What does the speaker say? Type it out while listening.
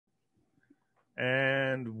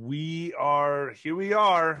And we are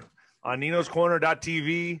on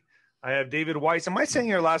ninoscorner.tv. I have David Weiss. Am I saying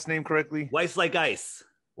your last name correctly? Weiss like ice.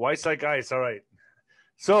 Weiss like ice. All right.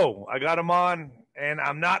 So I got him on, and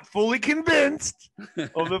I'm not fully convinced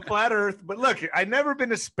of the flat Earth. But look, I've never been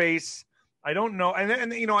to space. I don't know.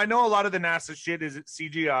 And you know, I know a lot of the NASA shit is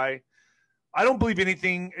CGI. I don't believe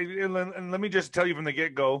anything. And let me just tell you from the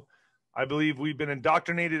get-go, I believe we've been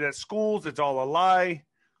indoctrinated at schools. It's all a lie.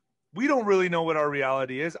 We don't really know what our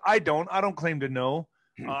reality is. I don't claim to know.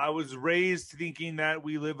 I was raised thinking that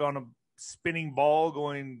we live on a spinning ball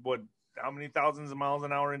going, how many thousands of miles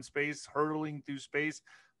an hour in space, hurtling through space?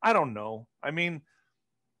 I don't know. I mean,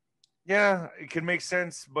 yeah, it can make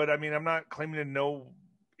sense, but I mean, I'm not claiming to know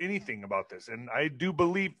anything about this. And I do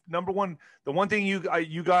believe, number one, the one thing you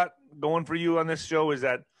got going for you on this show is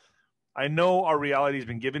that I know our reality has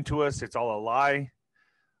been given to us. It's all a lie.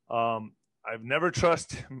 I've never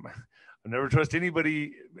trust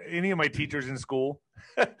anybody, any of my teachers in school.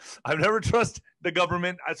 I've never trust the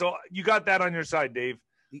government. So you got that on your side, Dave.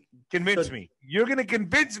 Convince me. You're going to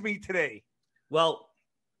convince me today. Well,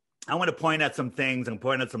 I want to point at some things and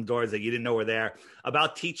point at some doors that you didn't know were there.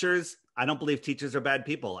 About teachers, I don't believe teachers are bad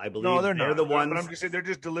people. I believe they're not. The ones. But I'm just saying they're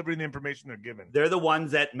just delivering the information they're given. They're the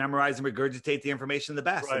ones that memorize and regurgitate the information the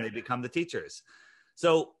best, right, and they become the teachers.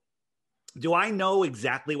 So do I know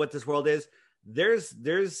exactly what this world is?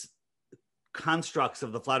 There's constructs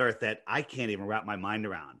of the flat Earth that I can't even wrap my mind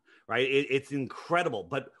around, right? It's incredible.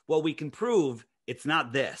 But what we can prove, it's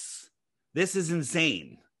not this. This is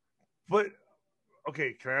insane. But,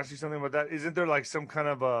 okay, can I ask you something about that? Isn't there like some kind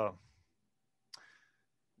of a,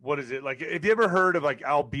 what is it? Like, have you ever heard of like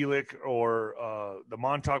Al Bielek or the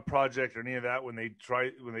Montauk Project or any of that when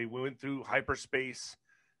they went through hyperspace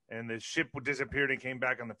and the ship disappeared and came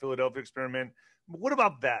back on the Philadelphia experiment? What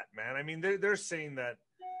about that, man? I mean, they're saying that.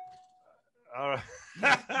 Oh,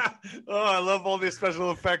 I love all these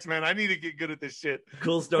special effects, man. I need to get good at this shit.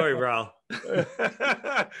 Cool story, bro.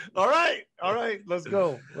 All right. Let's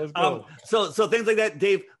go. So things like that,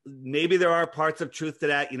 Dave. Maybe there are parts of truth to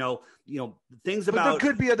that. You know, things about. But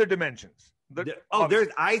there could be other dimensions.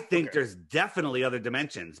 I think there's definitely other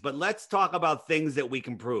dimensions. But let's talk about things that we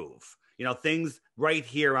can prove. You know, things right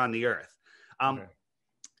here on the Earth.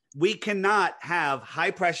 We cannot have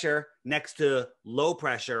high pressure next to low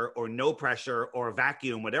pressure or no pressure or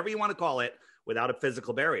vacuum, whatever you want to call it, without a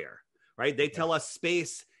physical barrier, right? They tell us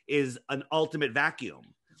space is an ultimate vacuum,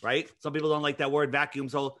 right? Some people don't like that word vacuum.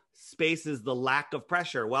 So space is the lack of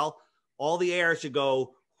pressure. Well, all the air should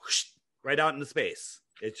go whoosh, right out into space.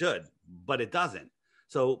 It should, but it doesn't.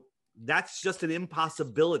 So that's just an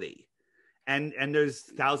impossibility. And there's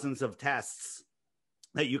thousands of tests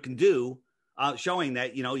that you can do showing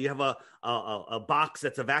that, you know, you have a box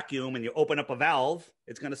that's a vacuum and you open up a valve,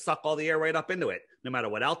 it's going to suck all the air right up into it. No matter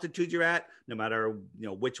what altitude you're at, no matter, you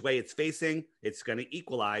know, which way it's facing, it's going to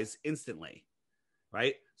equalize instantly,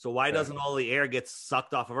 right? So why doesn't all the air get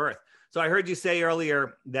sucked off of Earth? So I heard you say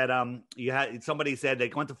earlier that somebody said they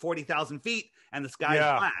went to 40,000 feet and the sky is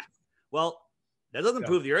flat. Well, that doesn't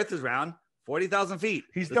prove the Earth is round. 40,000 feet.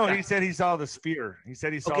 He said he saw the sphere. He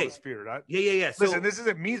said he saw the sphere. Right? Yeah. So, listen, this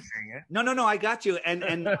isn't me saying it. No, I got you. And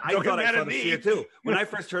I thought I saw the sphere too. When I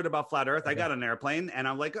first heard about flat Earth, I got on an airplane and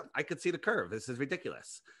I'm like, oh, I could see the curve. This is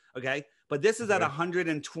ridiculous. Okay. But this is at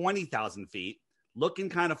 120,000 feet, looking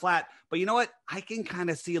kind of flat. But you know what? I can kind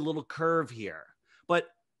of see a little curve here. But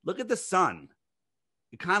look at the sun.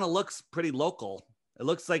 It kind of looks pretty local. It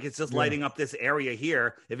looks like it's just lighting up this area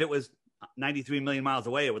here. If it was 93 million miles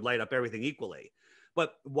away, it would light up everything equally.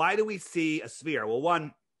 But why do we see a sphere? Well,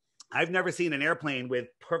 one, I've never seen an airplane with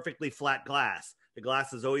perfectly flat glass. The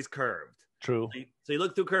glass is always curved. True. So you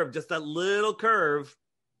look through curve, just that little curve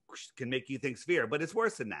can make you think sphere, but it's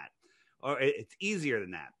worse than that, or it's easier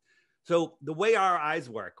than that. So the way our eyes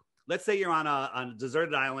work, let's say you're on a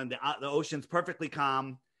deserted island, the ocean's perfectly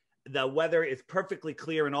calm, the weather is perfectly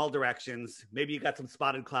clear in all directions. Maybe you got some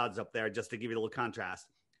spotted clouds up there just to give you a little contrast.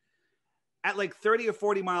 At like 30 or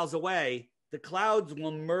 40 miles away, the clouds will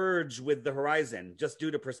merge with the horizon just due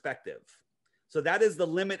to perspective. So that is the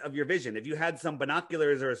limit of your vision. If you had some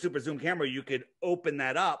binoculars or a super zoom camera, you could open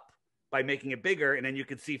that up by making it bigger and then you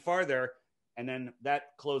could see farther and then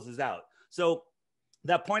that closes out. So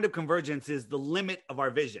that point of convergence is the limit of our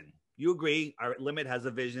vision. You agree, our limit has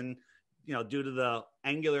a vision, you know, due to the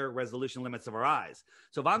angular resolution limits of our eyes.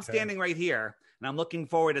 So if I'm standing right here and I'm looking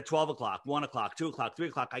forward at 12 o'clock, 1 o'clock, 2 o'clock, 3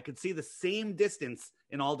 o'clock, I could see the same distance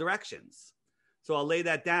in all directions. So I'll lay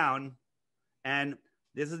that down and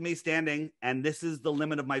this is me standing and this is the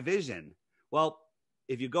limit of my vision. Well,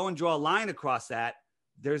 if you go and draw a line across that,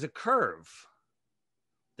 there's a curve.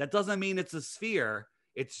 That doesn't mean it's a sphere.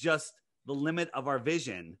 It's just the limit of our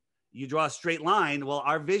vision. You draw a straight line. Well,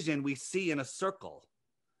 our vision, we see in a circle.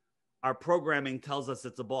 Our programming tells us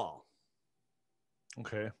it's a ball.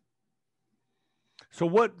 Okay. So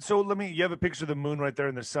you have a picture of the moon right there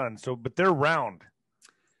in the sun. But they're round.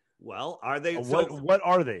 Well, are they? What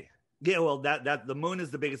are they? Yeah, well, that the moon is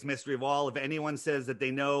the biggest mystery of all. If anyone says that they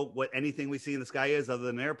know what anything we see in the sky is other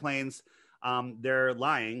than airplanes, they're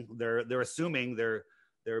lying. They're assuming they're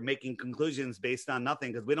making conclusions based on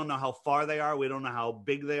nothing, because we don't know how far they are. We don't know how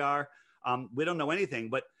big they are. We don't know anything.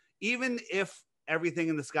 But even if everything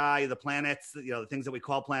in the sky, the planets, the things that we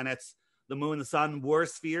call planets, the moon, the sun, were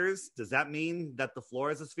spheres, does that mean that the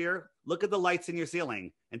floor is a sphere? Look at the lights in your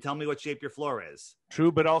ceiling and tell me what shape your floor is.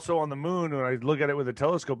 True, but also on the moon, when I look at it with a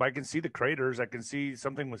telescope, I can see the craters. I can see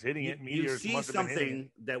something was hitting it. Meteors you see something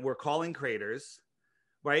that we're calling craters,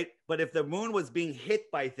 right? But if the moon was being hit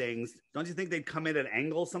by things, don't you think they'd come in at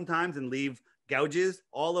angles sometimes and leave gouges?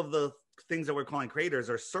 All of the things that we're calling craters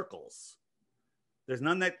are circles. There's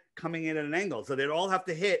none that coming in at an angle. So they'd all have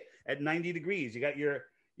to hit at 90 degrees. You got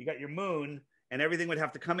your moon, and everything would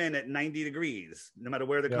have to come in at 90 degrees, no matter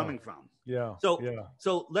where they're coming from. Yeah.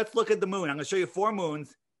 So let's look at the moon. I'm going to show you 4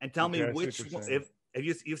 moons and tell me which one. Have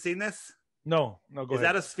you've seen this? No, go ahead. Is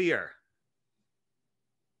that a sphere?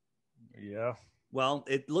 Yeah. Well,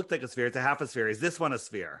 it looked like a sphere. It's a half a sphere. Is this one a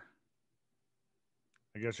sphere?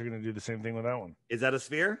 I guess you're going to do the same thing with that one. Is that a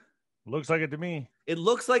sphere? Looks like it to me. It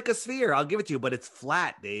looks like a sphere. I'll give it to you, but it's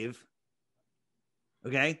flat, Dave.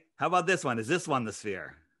 Okay. How about this one? Is this one the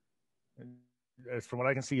sphere? As from what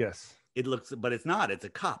I can see, yes. It looks, but it's not. It's a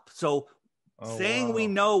cup. So saying we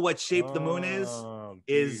know what shape the moon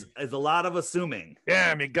is a lot of assuming.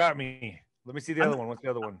 Damn, you got me. Let me see the other one. What's the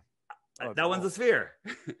other one? That one's a sphere.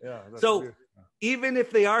 Yeah. So even if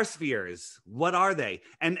they are spheres, what are they?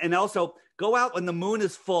 And also go out when the moon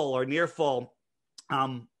is full or near full.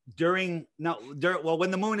 When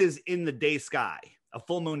the moon is in the day sky. A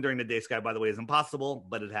full moon during the day sky, by the way, is impossible,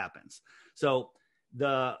 but it happens. So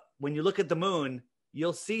when you look at the moon,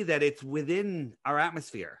 you'll see that it's within our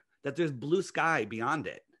atmosphere, that there's blue sky beyond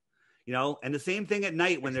it, and the same thing at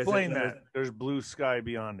night when there's blue sky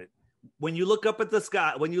beyond it. When you look up at the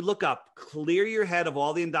sky, clear your head of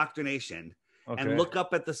all the indoctrination and look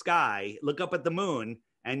up at the sky, look up at the moon,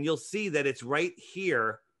 and you'll see that it's right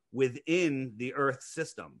here within the Earth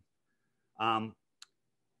system.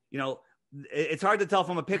 It's hard to tell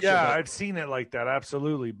from a picture. Yeah, I've seen it like that.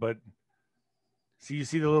 Absolutely. But you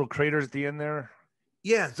see the little craters at the end there?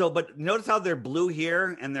 Yeah. But notice how they're blue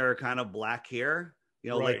here and they're kind of black here.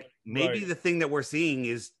 Like maybe the thing that we're seeing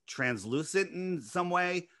is translucent in some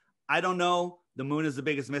way. I don't know. The moon is the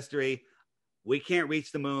biggest mystery. We can't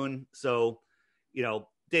reach the moon. So,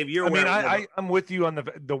 Dave, I'm with you on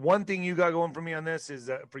the one thing you got going for me on this is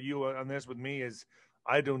that for you on this with me is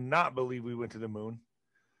I do not believe we went to the moon.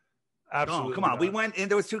 Absolutely. Oh, come on. We went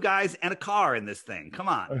and there was 2 guys and a car in this thing. Come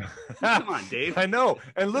on. Come on, Dave. I know.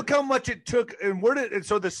 And look how much it took. And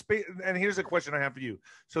and here's a question I have for you.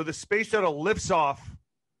 So the space shuttle lifts off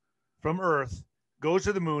from Earth, goes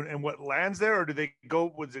to the moon, and what lands there, or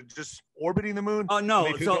was it just orbiting the moon? Oh, no.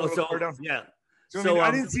 Yeah.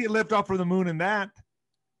 I didn't see it lift off from the moon in that.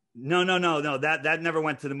 No. That never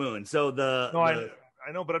went to the moon. So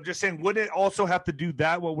I know, but I'm just saying, wouldn't it also have to do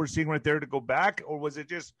that, what we're seeing right there, to go back? Or was it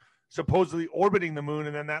just supposedly orbiting the moon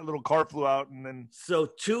and then that little car flew out and then... So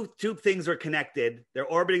two things are connected. They're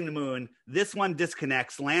orbiting the moon. This one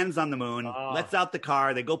disconnects, lands on the moon, lets out the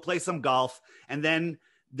car. They go play some golf. And then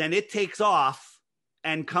it takes off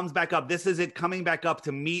and comes back up. This is it coming back up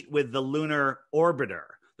to meet with the lunar orbiter.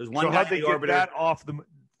 There's one guy in the orbiter. Get that off the...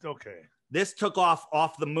 Okay. This took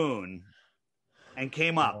off the moon and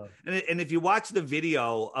came up. And if you watch the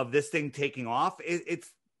video of this thing taking off,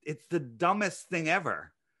 it's the dumbest thing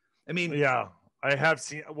ever. I mean, yeah, I have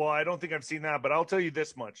seen. Well, I don't think I've seen that, but I'll tell you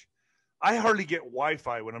this much: I hardly get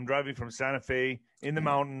Wi-Fi when I'm driving from Santa Fe in the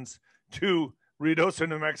mountains to Ruidoso,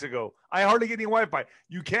 New Mexico. I hardly get any Wi-Fi.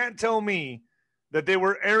 You can't tell me that they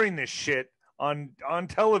were airing this shit on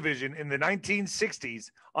television in the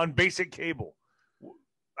 1960s on basic cable.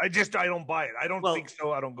 I don't buy it. I don't think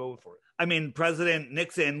so. I don't go for it. I mean, President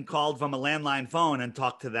Nixon called from a landline phone and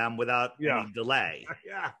talked to them without any delay.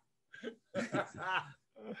 Yeah.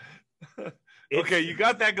 Okay, you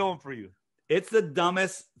got that going for you. It's the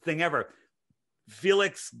dumbest thing ever.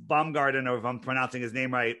 Felix Baumgarten, or if I'm pronouncing his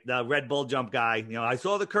name right, the Red Bull jump guy, I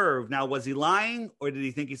saw the curve. Now, was he lying, or did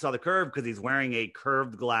he think he saw the curve because he's wearing a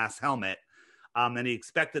curved glass helmet and he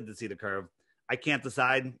expected to see the curve? I can't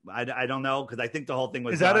decide. I don't know, because I think the whole thing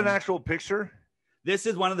was... Is that an actual picture? This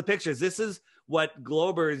is one of the pictures. This is what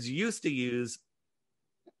Globers used to use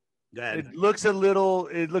Go ahead.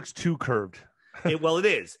 It looks too curved. It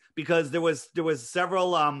is, because there was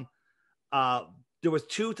several there was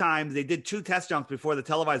 2 times they did 2 test jumps before the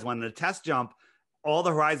televised one. In the test jump, all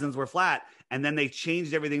the horizons were flat, and then they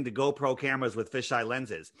changed everything to GoPro cameras with fisheye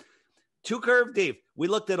lenses. Too curved, Dave. We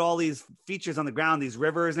looked at all these features on the ground, these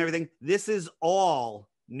rivers and everything. This is all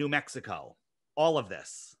New Mexico. All of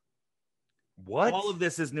this. What? All of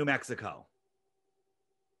this is New Mexico.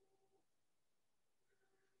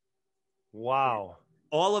 Wow.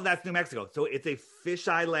 All of that's New Mexico. So it's a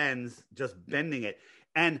fisheye lens, just bending it.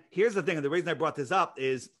 And here's the thing. And the reason I brought this up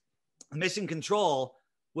is Mission Control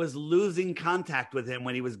was losing contact with him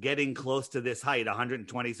when he was getting close to this height,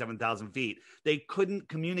 127,000 feet. They couldn't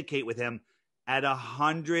communicate with him at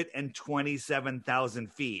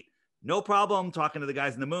 127,000 feet. No problem talking to the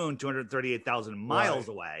guys in the moon, 238,000 miles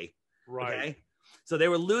away. Right. Okay? So they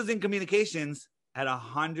were losing communications at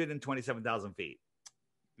 127,000 feet.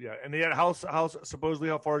 Yeah, and yet how supposedly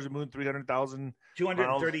how far is the moon? 300,000,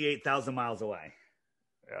 238,000 miles away.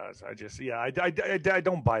 Yes, I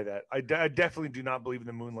don't buy that. I definitely do not believe in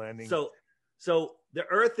the moon landing. So the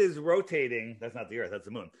Earth is rotating. That's not the Earth. That's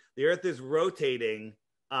the moon. The Earth is rotating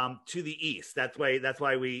to the east. That's why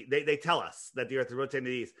they tell us that the Earth is rotating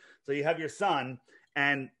to the east. So you have your sun,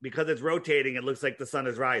 and because it's rotating, it looks like the sun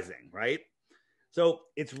is rising, right? So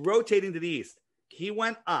it's rotating to the east. He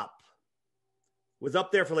went up. Was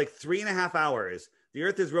up there for like 3.5 hours. The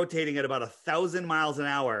Earth is rotating at about 1,000 miles an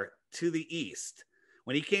hour to the east.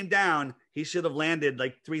 When he came down, he should have landed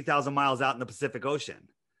like 3,000 miles out in the Pacific Ocean,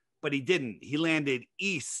 but he didn't. He landed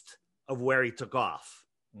east of where he took off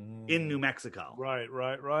in New Mexico. Right.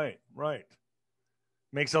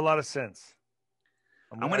 Makes a lot of sense.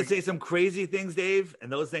 I'm going to say some crazy things, Dave,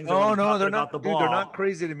 and those things are no, they're not the ball. Dude, they're not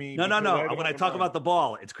crazy to me. No. When I talk about the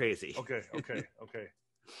ball, it's crazy. Okay.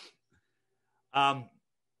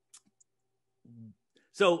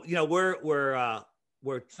 So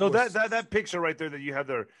we're so that picture right there that you have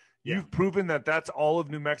there, you've proven that that's all of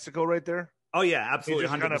New Mexico right there. Oh yeah, absolutely,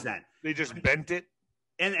 100%. They just bent it,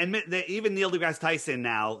 and even Neil deGrasse Tyson,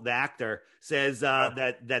 now the actor, says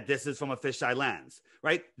that this is from a fisheye lens.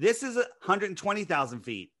 Right, this is 120,000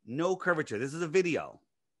 feet, no curvature. This is a video.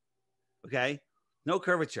 Okay, no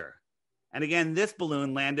curvature. And again, this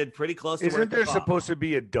balloon landed pretty close to Isn't there supposed to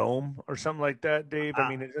be a dome or something like that, Dave? I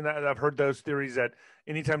mean, isn't that, I've heard those theories that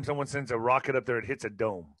anytime someone sends a rocket up there, it hits a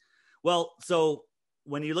dome. Well, so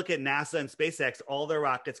when you look at NASA and SpaceX, all their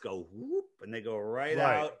rockets go whoop, and they go right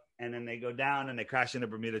out, and then they go down and they crash in the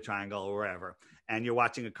Bermuda Triangle or wherever. And you're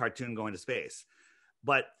watching a cartoon going to space.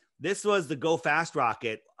 But this was the Go Fast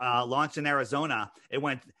rocket launched in Arizona. It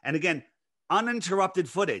went, and again, uninterrupted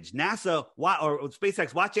footage. NASA or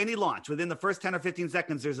SpaceX, watch any launch. Within the first 10 or 15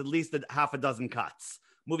 seconds, there's at least half a dozen cuts.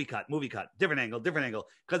 Movie cut, different angle,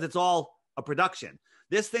 because it's all a production.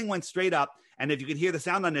 This thing went straight up, and if you could hear the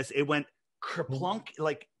sound on this, it went kerplunk,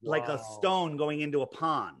 like a stone going into a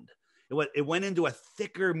pond. It went into a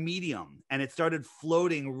thicker medium, and it started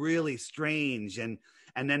floating really strange, and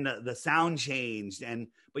then the sound changed,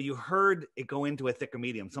 but you heard it go into a thicker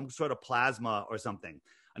medium, some sort of plasma or something.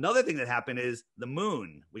 Another thing that happened is the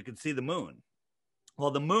moon. We could see the moon.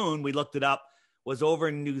 Well, the moon, we looked it up, was over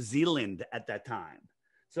in New Zealand at that time.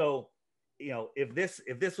 So, if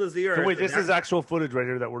this was the Earth. So wait, this is actual footage right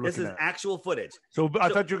here that we're looking at. This is actual footage. So I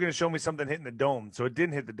thought you were going to show me something hitting the dome. So it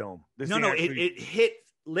didn't hit the dome. It hit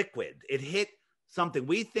liquid. It hit something.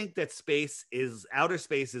 We think that outer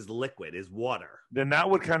space is liquid, is water. Then that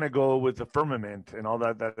would kind of go with the firmament and all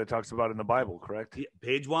that it talks about in the Bible, correct?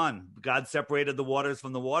 Page 1, God separated the waters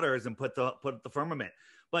from the waters and put the firmament.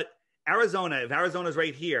 But Arizona, if Arizona's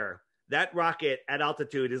right here, that rocket at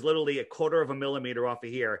altitude is literally 1/4 of a millimeter off of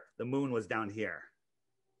here. The moon was down here.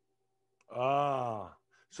 So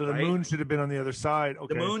the moon should have been on the other side.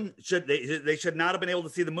 Okay. The moon they should not have been able to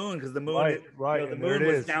see the moon because the moon the moon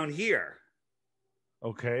was down here.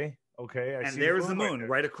 Okay. And there's the moon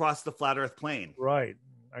right across the flat Earth plane. Right.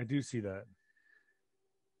 I do see that.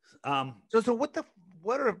 So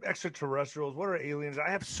what are extraterrestrials? What are aliens? I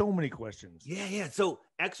have so many questions. Yeah. So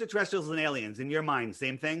extraterrestrials and aliens, in your mind,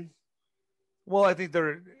 same thing? Well, I think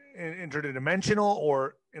they're interdimensional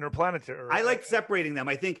or interplanetary. I like separating them.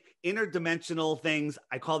 I think interdimensional things,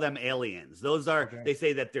 I call them aliens. Those are, They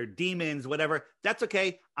say that they're demons, whatever. That's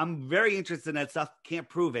okay. I'm very interested in that stuff. Can't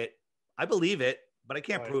prove it. I believe it, but I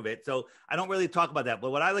can't prove it. So I don't really talk about that.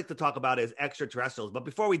 But what I like to talk about is extraterrestrials. But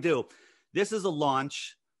before we do, this is a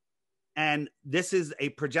launch and this is a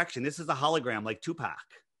projection. This is a hologram like Tupac.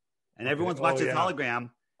 And everyone's watching this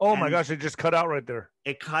hologram. Oh my gosh, it just cut out right there.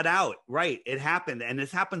 It cut out. Right. It happened. And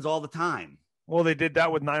this happens all the time. Well, they did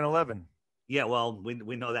that with 9/11. Yeah, well,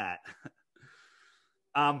 we know that.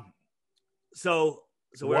 So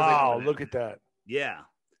wow, look at that. Yeah.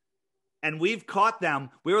 And we've caught them.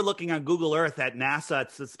 We were looking on Google Earth at NASA, at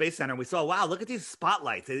the Space Center, and we saw, wow, look at these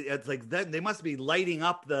spotlights. It's like they must be lighting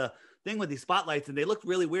up the thing with these spotlights, and they looked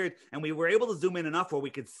really weird. And we were able to zoom in enough where we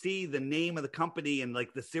could see the name of the company and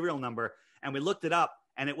like the serial number. And we looked it up,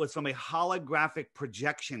 and it was from a holographic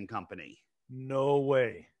projection company. No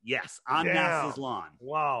way. Yes, on NASA's lawn.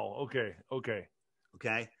 Wow. Okay.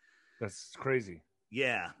 That's crazy.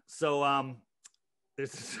 Yeah. So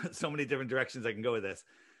there's so many different directions I can go with this.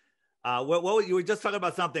 What you were just talking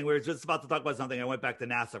about something. We were just about to talk about something. I went back to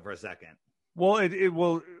NASA for a second.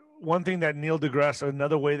 Well, one thing that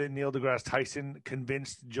another way that Neil deGrasse Tyson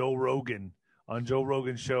convinced Joe Rogan on Joe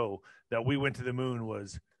Rogan's show that we went to the moon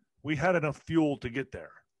was we had enough fuel to get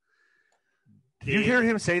there. Did you hear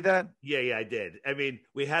him say that? Yeah, I did. I mean,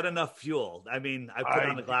 we had enough fuel. I mean, I put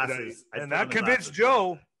on the glasses. And that convinced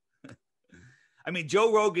Joe. I mean,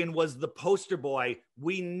 Joe Rogan was the poster boy.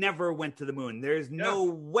 We never went to the moon. There's no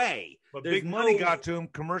way. But big money got to him.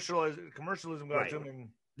 Commercialism got to him. And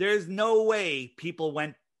there's no way people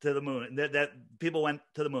went to the moon. That people went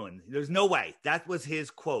to the moon. There's no way. That was his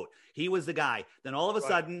quote. He was the guy. Then all of a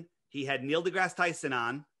sudden, he had Neil deGrasse Tyson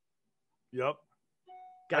on. Yep.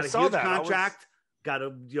 Got a huge contract. Got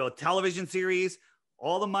a television series.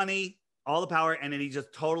 All the money, all the power, and then he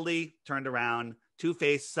just totally turned around.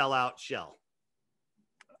 Two-faced sellout shell.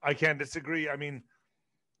 I can't disagree. I mean,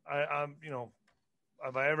 I'm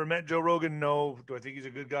have I ever met Joe Rogan? No. Do I think he's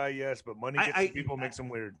a good guy? Yes. But money gets people, makes him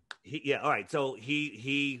weird. All right. So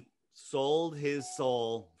he sold his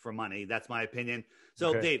soul for money. That's my opinion.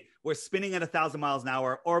 So Dave, we're spinning at 1,000 miles an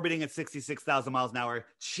hour, orbiting at 66,000 miles an hour,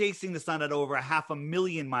 chasing the sun at over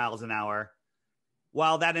 500,000 miles an hour,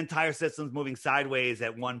 while that entire system's moving sideways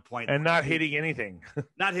at one point. And not hitting anything.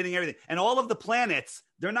 Not hitting everything. And all of the planets,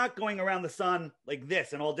 they're not going around the sun like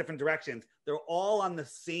this in all different directions. They're all on the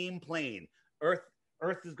same plane. Earth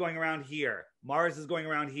is going around here. Mars is going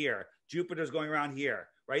around here. Jupiter's going around here,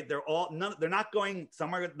 right? They're not going,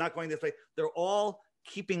 some are not going this way. They're all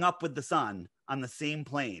keeping up with the sun on the same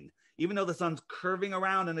plane, even though the sun's curving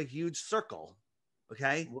around in a huge circle.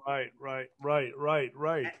 Okay.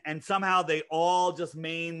 Right. And somehow they all just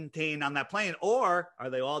maintain on that plane, or are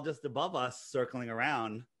they all just above us circling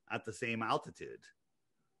around at the same altitude?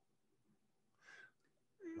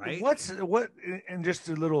 Right. And just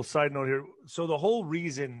a little side note here. So the whole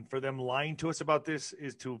reason for them lying to us about this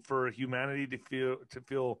is for humanity to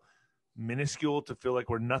feel minuscule, to feel like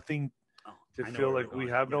we're nothing, to feel like we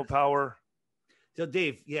have no power. So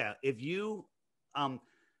Dave, if you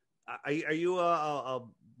are you a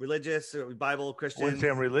religious or Bible Christian? I wouldn't say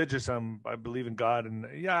I'm religious. I believe in God, and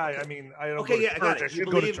I mean, I don't. Okay, I got it. You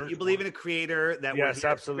believe in a creator that? Yes,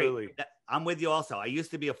 absolutely. I'm with you. Also, I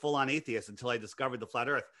used to be a full-on atheist until I discovered the flat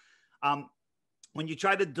Earth. When you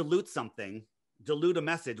try to dilute a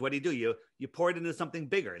message, what do? You pour it into something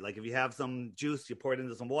bigger. Like if you have some juice, you pour it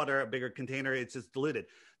into some water, a bigger container. It's just diluted.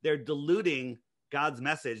 They're diluting God's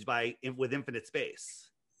message with infinite space.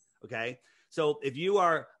 Okay, so if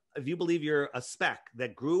you believe you're a speck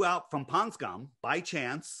that grew out from pond scum by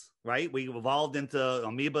chance, right? We evolved into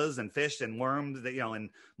amoebas and fish and worms, and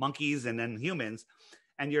monkeys and then humans,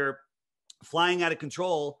 and you're flying out of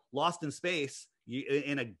control, lost in space,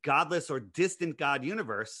 in a godless or distant God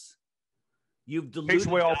universe, you've diluted takes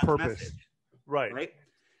away all God's purpose. Message, right?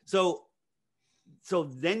 So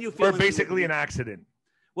then you feel we're basically an accident.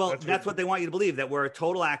 Well, that's what they want you to believe, that we're a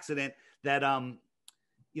total accident, that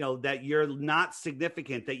that you're not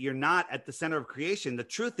significant, that you're not at the center of creation. The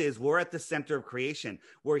truth is we're at the center of creation.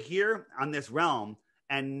 We're here on this realm,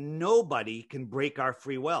 and nobody can break our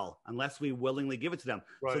free will unless we willingly give it to them.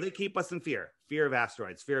 Right. So they keep us in fear of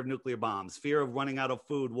asteroids, fear of nuclear bombs, fear of running out of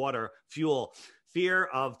food, water, fuel, fear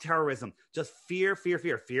of terrorism, just fear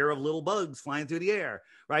of little bugs flying through the air,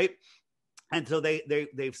 right? And so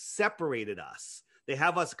they've separated us. They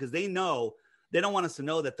have us because they know. They don't want us to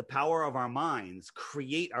know that the power of our minds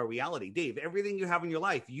create our reality. Dave, everything you have in your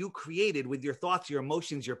life, you created with your thoughts, your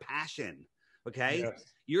emotions, your passion. Okay. Yes.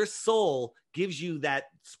 Your soul gives you that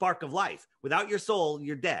spark of life. Without your soul,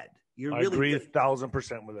 you're dead. I agree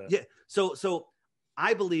 1,000% with that. Yeah. So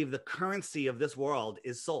I believe the currency of this world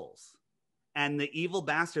is souls, and the evil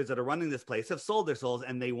bastards that are running this place have sold their souls,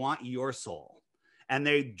 and they want your soul. And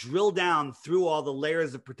they drill down through all the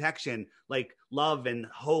layers of protection, like love and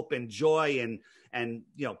hope and joy and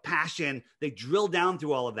passion. They drill down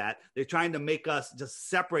through all of that. They're trying to make us, just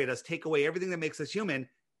separate us, take away everything that makes us human,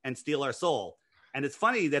 and steal our soul. And it's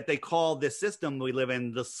funny that they call this system we live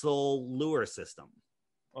in the soul lure system.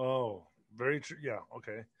 Oh, very true. Yeah.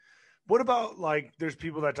 Okay. What about like there's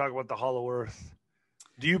people that talk about the hollow earth?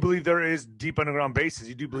 Do you believe there is deep underground bases?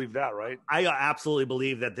 You do believe that, right? I absolutely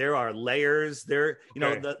believe that there are layers there. You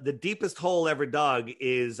know, the deepest hole ever dug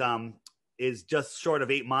is just short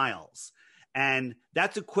of 8 miles. And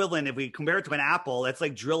that's equivalent, if we compare it to an apple, that's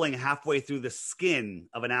like drilling halfway through the skin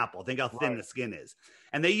of an apple. Think how thin the skin is.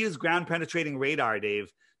 And they use ground penetrating radar,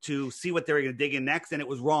 Dave, to see what they're going to dig in next. And it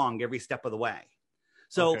was wrong every step of the way.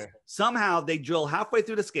 So somehow they drill halfway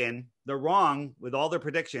through the skin. They're wrong with all their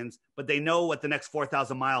predictions, but they know what the next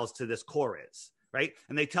 4,000 miles to this core is, right?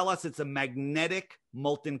 And they tell us it's a magnetic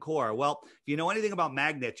molten core. Well, if you know anything about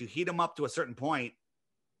magnets, you heat them up to a certain point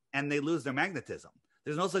and they lose their magnetism.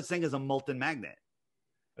 There's no such thing as a molten magnet.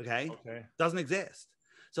 Okay. Doesn't exist.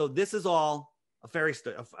 So this is all a fairy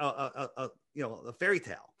story, a fairy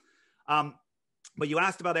tale. But you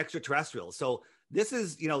asked about extraterrestrials. So this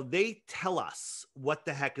is, they tell us what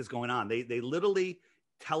the heck is going on. They literally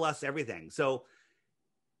tell us everything. So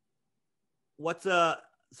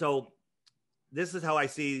so this is how I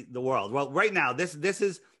see the world. Well, right now, this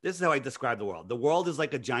is how I describe the world. The world is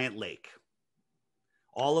like a giant lake.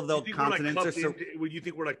 All of the continents are. Would you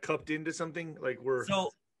think we're like cupped into something?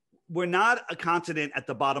 So we're not a continent at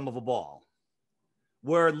the bottom of a ball.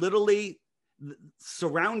 We're literally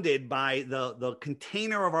surrounded by the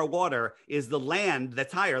container of our water is the land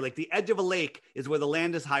that's higher. Like the edge of a lake is where the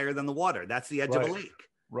land is higher than the water. That's the edge of a lake.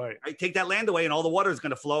 Right. Take that land away and all the water is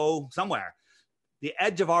going to flow somewhere. The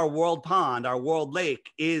edge of our world pond, our world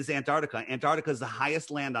lake, is Antarctica. Antarctica is the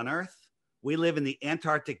highest land on Earth. We live in the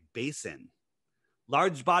Antarctic basin.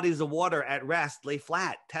 Large bodies of water at rest lay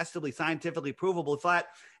flat, testably, scientifically provable flat,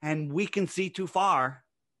 and we can see too far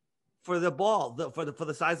for the ball, for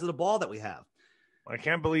the size of the ball that we have. I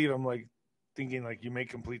can't believe I'm like thinking like you make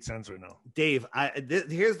complete sense right now, Dave.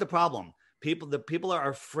 Here's the problem. The people are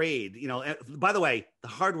afraid. By the way, the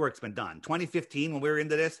hard work's been done. 2015, when we were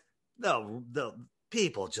into this, the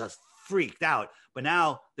people just freaked out. But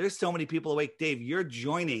now there's so many people awake. Dave, you're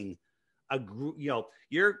joining a group.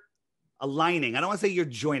 You're aligning. I don't want to say you're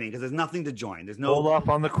joining because there's nothing to join. There's no hold up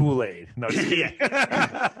on the Kool-Aid. No,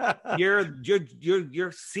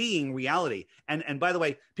 you're seeing reality. And by the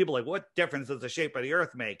way, people are like, what difference does the shape of the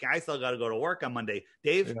earth make? I still got to go to work on Monday.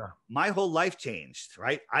 Dave, my whole life changed,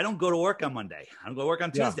 right? I don't go to work on Monday. I don't go to work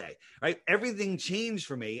on Tuesday, right? Everything changed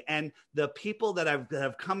for me. And the people that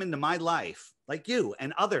have come into my life, like you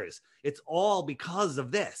and others, it's all because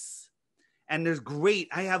of this. And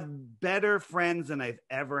I have better friends than I've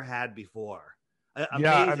ever had before. Amazing.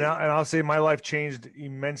 Yeah, and I'll say my life changed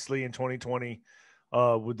immensely in 2020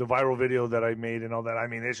 with the viral video that I made and all that. I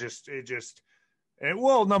mean,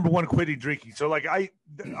 number one, quitting drinking. So like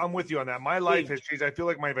I'm with you on that. My life has changed. I feel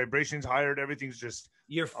like my vibration's higher. Everything's just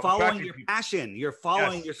you're following your passion. You're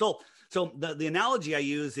following your soul. So the analogy I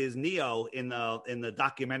use is Neo in the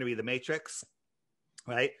documentary The Matrix,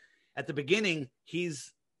 right? At the beginning,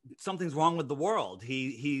 something's wrong with the world.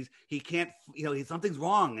 He can't, something's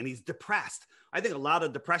wrong and he's depressed. I think a lot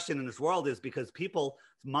of depression in this world is because people's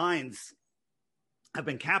minds have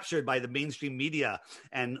been captured by the mainstream media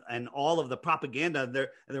and all of the propaganda.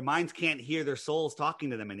 Their minds can't hear their souls talking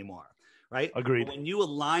to them anymore. Right? Agreed. But when you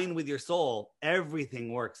align with your soul,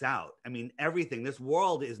 everything works out. I mean, everything. This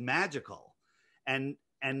world is magical. And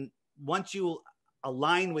once you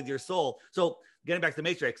align with your soul, so getting back to the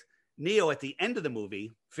Matrix, Neo at the end of the movie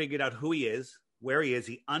figured out who he is, where he is.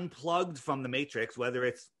 He unplugged from the Matrix, whether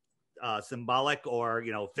it's symbolic or,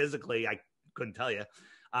 physically, I couldn't tell you.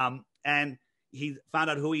 And he found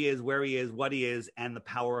out who he is, where he is, what he is, and the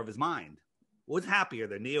power of his mind. Who's happier,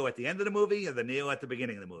 the Neo at the end of the movie or the Neo at the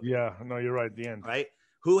beginning of the movie? Yeah, no, you're right. The end. Right?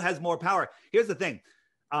 Who has more power? Here's the thing.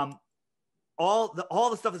 All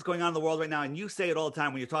the stuff that's going on in the world right now, and you say it all the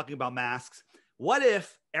time when you're talking about masks. What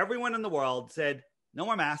if everyone in the world said, no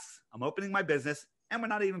more masks, I'm opening my business, and we're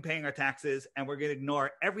not even paying our taxes, and we're going to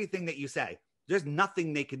ignore everything that you say? There's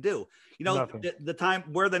nothing they could do. The time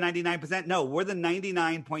we're the 99%. No, we're the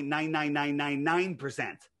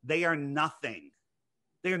 99.99999%. They are nothing.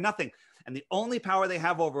 They are nothing. And the only power they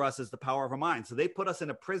have over us is the power of our mind. So they put us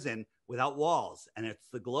in a prison without walls, and it's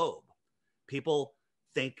the globe. People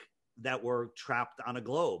think that we're trapped on a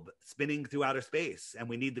globe spinning through outer space, and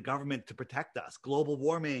we need the government to protect us. Global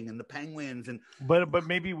warming and the penguins. But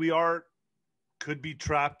maybe we could be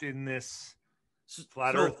trapped in this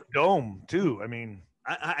flat Earth dome too. I mean,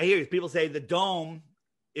 I hear you. People say the dome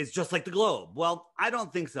is just like the globe. Well, I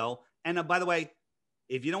don't think so. And by the way,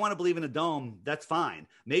 if you don't want to believe in a dome, that's fine.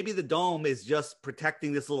 Maybe the dome is just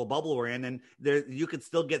protecting this little bubble we're in, and you could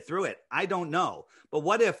still get through it. I don't know. But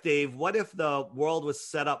what if, Dave, the world was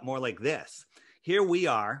set up more like this? Here we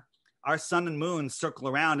are. our sun and moon circle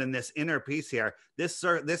around in this inner piece here.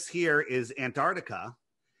 This here is Antarctica.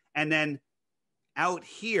 And then out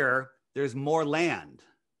here, there's more land.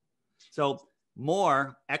 So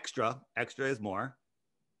more extra is more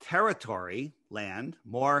territory, land,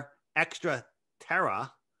 more extra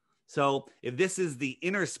terra. So if this is the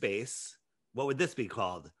inner space, what would this be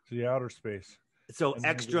called? The outer space. So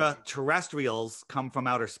extraterrestrials come from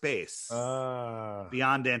outer space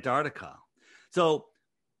beyond Antarctica. So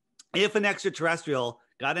if an extraterrestrial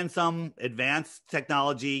got in some advanced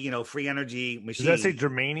technology, free energy machine. Does that say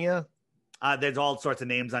Germania? There's all sorts of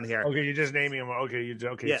names on here. Okay, you're just naming them. Okay,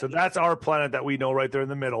 Yeah. So that's our planet that we know right there in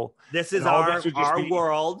the middle. This is our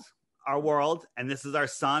world, and this is our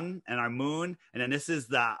sun and our moon, and then this is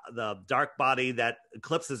the dark body that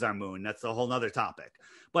eclipses our moon. That's a whole nother topic.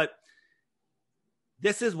 But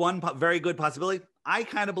this is one very good possibility. I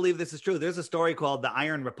kind of believe this is true. There's a story called The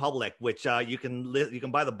Iron Republic, which you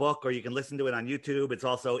can buy the book or you can listen to it on YouTube. It's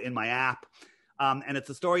also in my app. And it's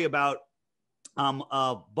a story about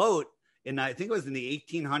a boat I think it was in the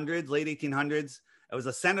 1800s, late 1800s. It was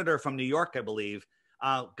a senator from New York, I believe,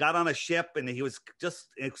 got on a ship and he was just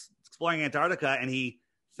exploring Antarctica and he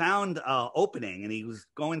found an opening and he was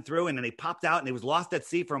going through and then he popped out and he was lost at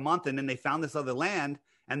sea for a month. And then they found this other land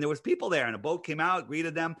and there was people there and a boat came out,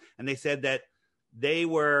 greeted them. And they said that they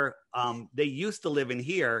used to live in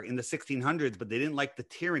here in the 1600s, but they didn't like the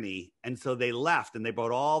tyranny. And so they left and they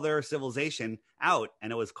brought all their civilization out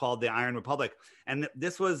and it was called the Iron Republic. And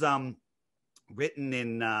this was written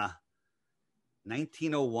in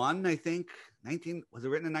 1901, I think. Was it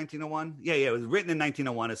written in 1901? Yeah, it was written in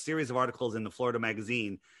 1901, a series of articles in the Florida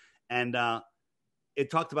magazine. And it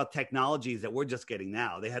talked about technologies that we're just getting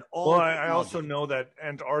now. They had all. Well, I also know that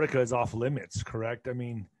Antarctica is off limits, correct? I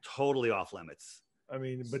mean, totally off limits. I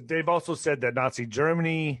mean, but they've also said that Nazi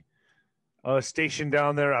Germany stationed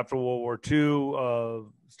down there after World War II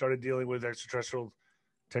started dealing with extraterrestrial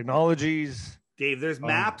technologies. Dave, there's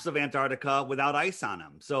maps of Antarctica without ice on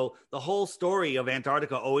them. So the whole story of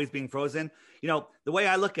Antarctica always being frozen, the way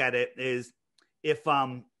I look at it is if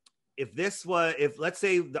let's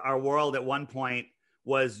say our world at one point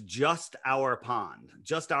was just our pond.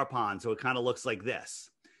 So it kind of looks like this.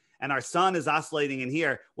 And our sun is oscillating in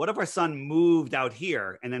here. What if our sun moved out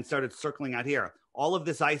here and then started circling out here? All of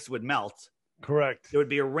this ice would melt. Correct. There would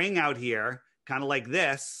be a ring out here, kind of like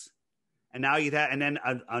this. And now and then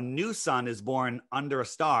a new sun is born under a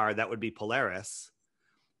star that would be Polaris.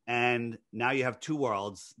 And now you have two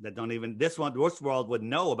worlds that don't even, this world would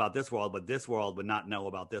know about this world, but this world would not know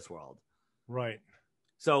about this world. Right.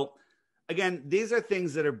 So again, these are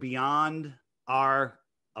things that are beyond our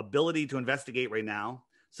ability to investigate right now.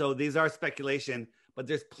 So these are speculation, but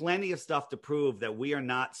there's plenty of stuff to prove that we are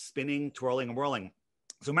not spinning, twirling, and whirling.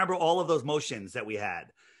 So remember all of those motions that we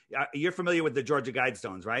had. You're familiar with the Georgia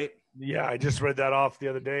Guidestones, right? Yeah, I just read that off the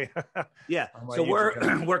other day. Yeah. So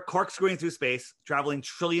we're corkscrewing through space, traveling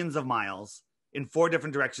trillions of miles in 4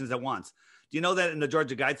 different directions at once. Do you know that in the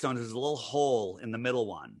Georgia Guidestones, there's a little hole in the middle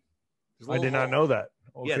one? I did not know that.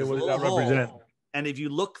 Okay, yeah, what does that represent? And if you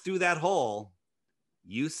look through that hole,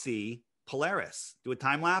 you see Polaris. Do a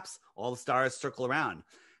time lapse, all the stars circle around.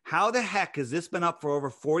 How the heck has this been up for over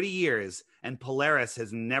 40 years and Polaris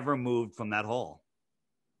has never moved from that hole?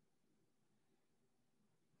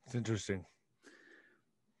 It's interesting.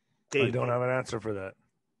 Dave, I don't have an answer for that.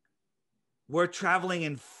 We're traveling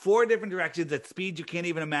in 4 different directions at speeds you can't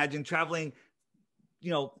even imagine. Traveling,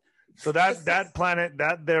 So that planet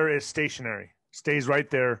that there is stationary, stays right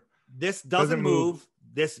there. This doesn't move.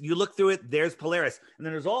 This, you look through it, there's Polaris, and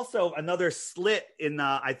then there's also another slit in.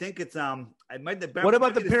 I think it's it might. What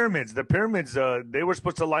about the pyramids? The pyramids, they were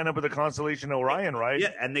supposed to line up with the constellation Orion, right?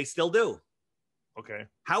 Yeah, and they still do. Okay.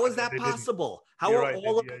 How is that possible? How are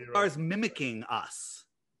all of the stars mimicking us?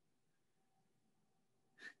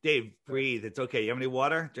 Dave, breathe. It's okay. You have any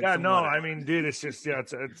water? Drink some water. I mean, dude, it's just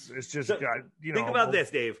it's just so, think about this,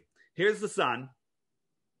 Dave. Here's the sun,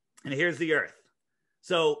 and here's the Earth.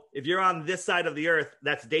 So if you're on this side of the Earth,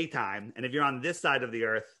 that's daytime, and if you're on this side of the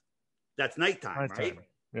Earth, that's nighttime, right?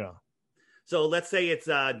 Yeah. So let's say it's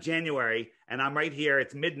January, and I'm right here.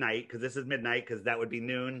 It's midnight because this is midnight because that would be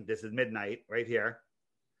noon. This is midnight right here,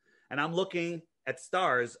 and I'm looking at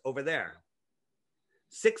stars over there.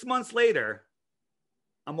 6 months later,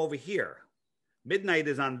 I'm over here. Midnight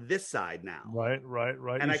is on this side now. Right.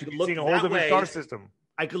 And I could look a whole different star system.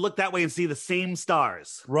 I could look that way and see the same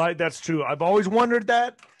stars. Right, that's true. I've always wondered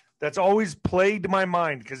that. That's always plagued my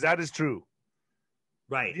mind because that is true.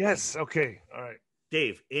 Right. Yes. Okay. All right.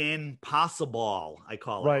 Dave, impossible, I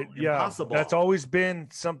call it. Right. Impossible. Yeah. That's always been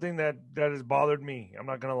something that has bothered me. I'm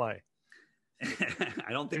not going to lie.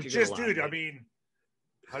 I don't think it's you're just, gonna lie, dude. I mean,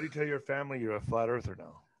 how do you tell your family you're a flat earther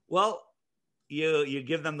now? Well, you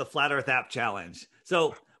give them the Flat Earth app challenge.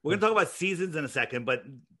 So we're gonna talk about seasons in a second, but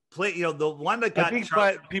the one that got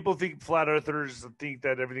people think flat earthers think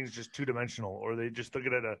that everything's just two-dimensional, or they just look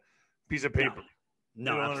at it a piece of paper.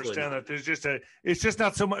 No, they don't understand that there's just it's just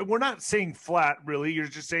not so much. We're not saying flat, really. You're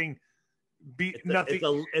just saying nothing.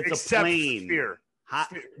 It's a plane. Sphere.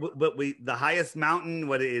 But the highest mountain,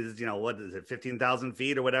 what is it, 15,000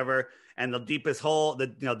 feet or whatever, and the deepest hole, the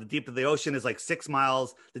deep of the ocean is like 6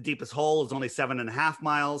 miles. The deepest hole is only 7.5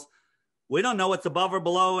 miles. We don't know what's above or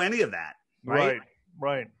below any of that, right?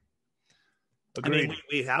 Right. Agreed. I mean,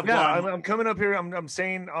 we have. Yeah, I'm coming up here. I'm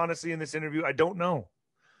saying honestly in this interview, I don't know,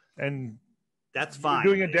 and that's fine.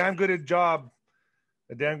 You're doing a damn good job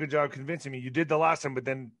convincing me. You did the last time, but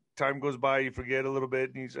then time goes by, you forget a little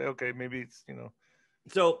bit, and you say, okay, maybe it's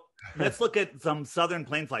So let's look at some southern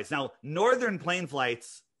plane flights. Now, northern plane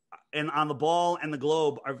flights and on the ball and the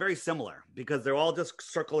globe are very similar because they're all just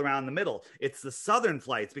circle around the middle. It's the southern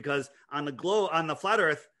flights because on the flat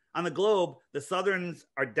Earth, on the globe, the southerns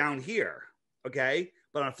are down here, okay?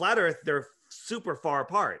 But on flat Earth, they're super far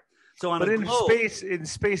apart. So in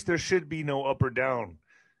space, there should be no up or down.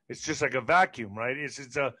 It's just like a vacuum, right?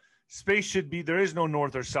 Space should be. There is no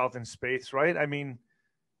north or south in space, right? I mean,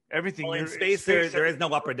 everything. Well, in space, there is no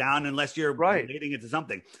up or down unless you're relating it to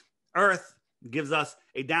something. Earth gives us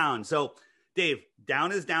a down. So, Dave,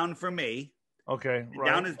 down is down for me. Okay. Right.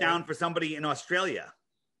 Down is down for somebody in Australia.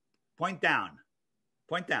 Point down.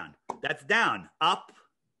 That's down. Up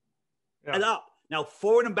and up. Now,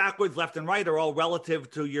 forward and backwards, left and right are all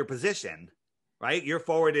relative to your position, right? Your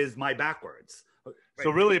forward is my backwards. Right. So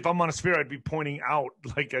really, if I'm on a sphere, I'd be pointing out,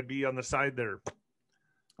 like I'd be on the side there.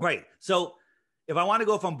 Right. So if I want to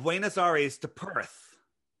go from Buenos Aires to Perth,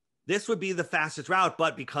 this would be the fastest route.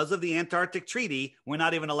 But because of the Antarctic Treaty, we're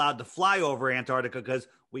not even allowed to fly over Antarctica because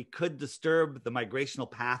we could disturb the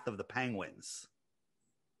migrational path of the penguins.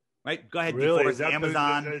 Right? Go ahead. Really? Is that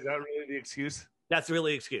Amazon. Is that really the excuse? That's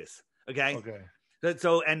really the excuse. Okay.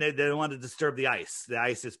 So, and they don't want to disturb the ice. The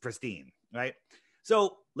ice is pristine, right?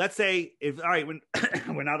 So let's say when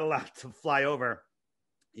we're not allowed to fly over,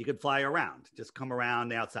 you could fly around, just come around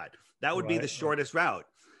the outside. That would be the shortest route.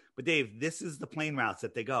 But Dave, this is the plane routes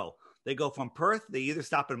that they go. They go from Perth. They either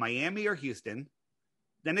stop in Miami or Houston.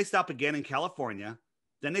 Then they stop again in California.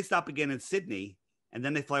 Then they stop again in Sydney. And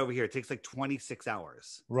then they fly over here. It takes like 26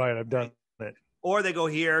 hours. Right. I've done it. Or they go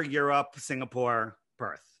here, Europe, Singapore,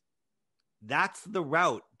 Perth. That's the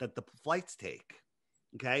route that the flights take.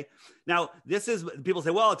 Okay. Now, this is, people say,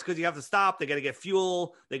 well, it's because you have to stop. They got to get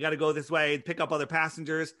fuel. They got to go this way, pick up other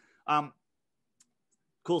passengers.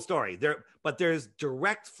 Cool story. But there's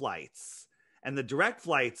direct flights, and the direct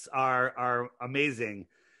flights are amazing.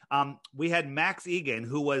 We had Max Egan,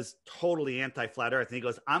 who was totally anti-flat Earth, and he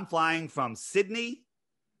goes, I'm flying from Sydney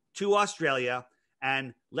to Australia,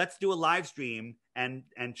 and let's do a live stream and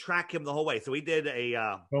track him the whole way. So we did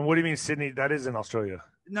a. Well, what do you mean Sydney? That is in Australia.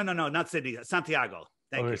 No, not Sydney. Santiago.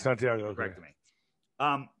 Thank you. Santiago. Okay. Correct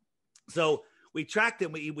me. So we tracked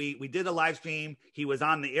him. We did a live stream. He was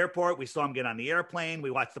on the airport. We saw him get on the airplane.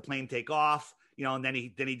 We watched the plane take off. And then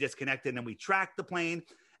he disconnected. And then we tracked the plane.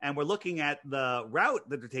 And we're looking at the route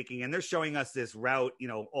that they're taking, and they're showing us this route,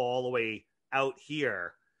 all the way out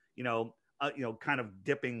here, kind of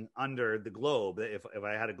dipping under the globe. If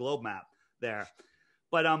I had a globe map there,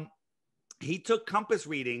 but he took compass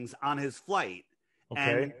readings on his flight,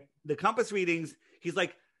 and the compass readings, he's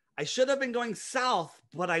like, I should have been going south,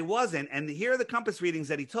 but I wasn't. And here are the compass readings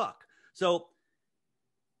that he took. So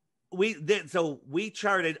we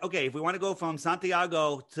charted, okay, if we want to go from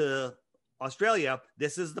Santiago to Australia,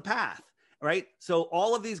 this is the path, right? So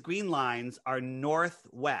all of these green lines are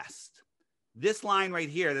northwest. This line right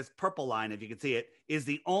here, this purple line, if you can see it, is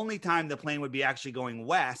the only time the plane would be actually going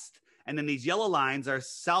west. And then these yellow lines are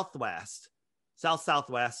southwest,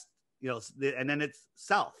 southwest, and then it's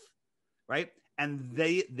south, right? And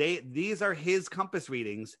these are his compass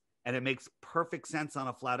readings, and it makes perfect sense on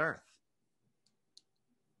a flat Earth.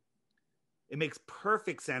 It makes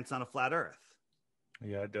perfect sense on a flat Earth.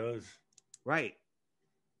 Yeah, it does. Right.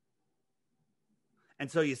 And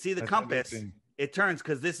so you see the compass, it turns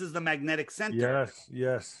because this is the magnetic center.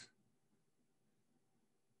 Yes.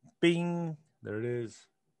 Bing. There it is.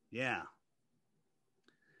 Yeah.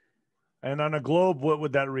 And on a globe, what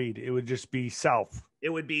would that read? It would just be south. It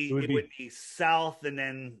would be south, and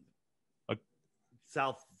then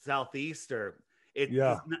southeast, or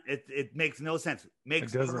it makes no sense.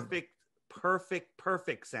 Makes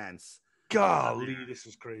perfect sense. Golly, this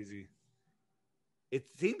is crazy. It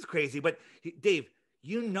seems crazy, but Dave,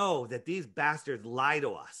 you know that these bastards lie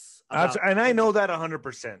to us. And I know that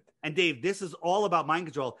 100%. And Dave, this is all about mind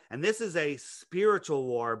control. And this is a spiritual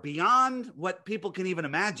war beyond what people can even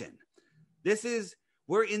imagine.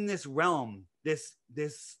 We're in this realm, this,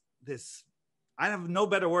 I have no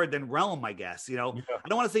better word than realm, I guess. You know, I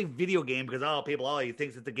don't want to say video game because he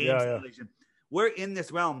thinks it's a game simulation. We're in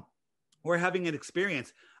this realm. We're having an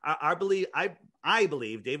experience. I believe,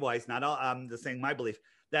 Dave Weiss, not all, I'm just saying my belief,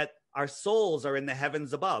 that our souls are in the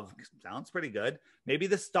heavens above. Sounds pretty good. Maybe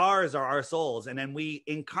the stars are our souls. And then we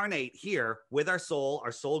incarnate here with our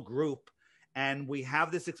soul group. And we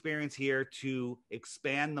have this experience here to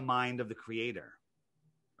expand the mind of the creator.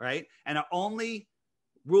 Right. And our only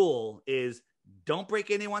rule is don't break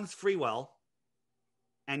anyone's free will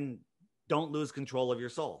and don't lose control of your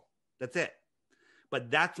soul. That's it. But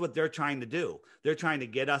that's what they're trying to do. They're trying to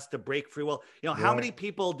get us to break free will. You know, how many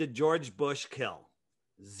people did George Bush kill?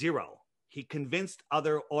 0. He convinced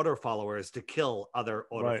other order followers to kill other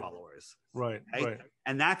order followers. Right.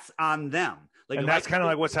 And that's on them. And that's kind of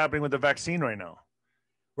like what's happening with the vaccine right now.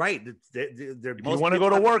 Right. If you want to go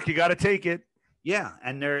to work, you got to take it. Yeah.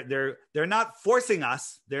 And they're not forcing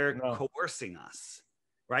us. They're coercing us.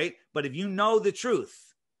 Right. But if you know the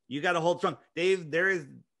truth, you got to hold strong. Dave,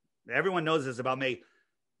 everyone knows this about me.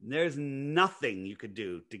 There's nothing you could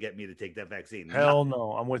do to get me to take that vaccine. Hell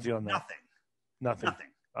no. I'm with you on that. Nothing.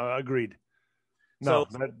 Agreed. No,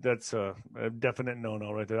 so, that's a definite no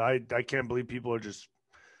right there. I can't believe people are just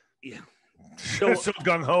so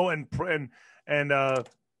gung-ho and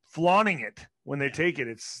flaunting it when they take it.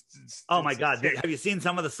 It's oh my God. Have you seen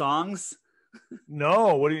some of the songs?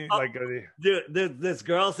 No. What do you like? This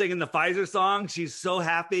girl singing the Pfizer song. She's so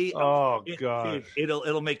happy. Oh God.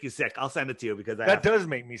 It'll make you sick. I'll send it to you because that does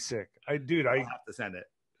make me sick. I have to send it.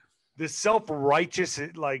 This self-righteous,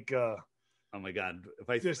 oh my God.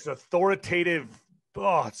 Just authoritative.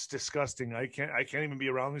 Oh, it's disgusting. I can't even be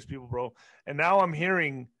around these people, bro. And now I'm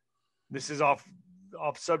hearing, this is off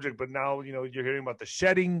subject, but now, you're hearing about the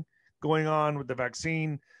shedding going on with the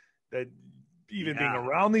vaccine, that even being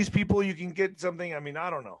around these people, you can get something. I mean, I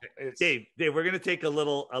don't know. Dave, we're going to take a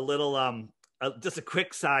little, just a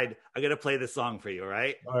quick side. I'm going to play this song for you. All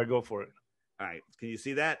right. All right. Go for it. All right. Can you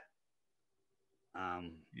see that?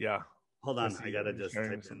 Yeah. Hold on. I got to just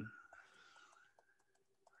type in.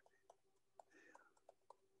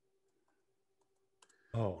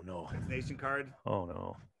 Oh no. Vaccination card. Oh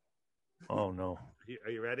no. Oh no.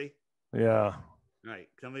 Are you ready? Yeah. All right.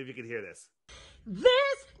 Tell me if you can hear this.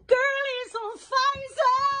 This girl is on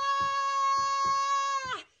Pfizer.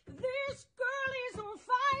 This girl is on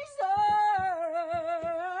Pfizer.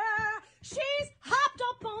 She's hopped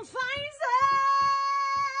up on Pfizer.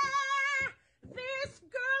 This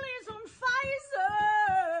girl is on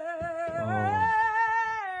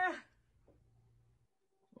Pfizer.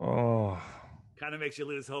 Oh. Kind of makes you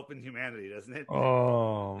lose hope in humanity, doesn't it?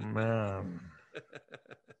 Oh, man.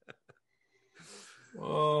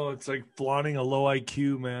 Oh, it's like flaunting a low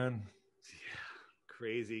IQ, man. Yeah.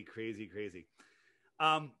 Crazy.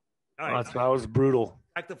 All right. That was brutal.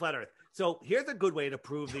 Back to flat Earth. So here's a good way to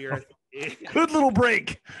prove the Earth. Good little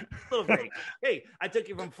break. Hey, I took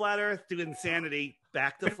you from flat Earth to insanity,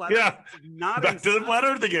 back to flat Earth. Yeah, back to the flat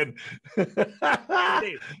Earth again.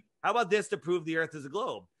 Dave, how about this to prove the Earth is a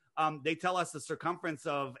globe? They tell us the circumference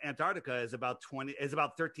of Antarctica is about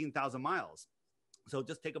 13,000 miles. So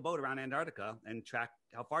just take a boat around Antarctica and track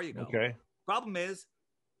how far you go. Okay. Problem is,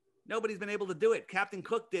 nobody's been able to do it. Captain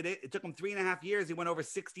Cook did it. It took him 3.5 years. He went over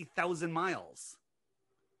 60,000 miles.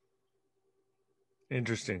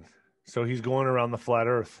 Interesting. So he's going around the flat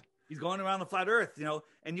Earth. He's going around the flat Earth,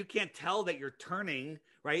 and you can't tell that you're turning,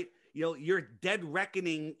 right? Your dead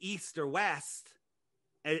reckoning east or west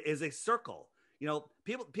is a circle.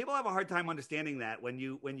 People have a hard time understanding that when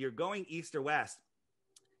you're going east or west.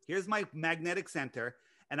 Here's my magnetic center,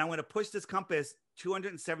 and I'm going to push this compass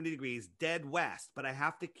 270 degrees dead west, but I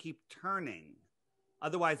have to keep turning.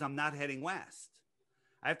 Otherwise, I'm not heading west.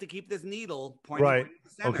 I have to keep this needle pointing to the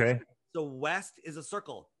center. Okay. So west is a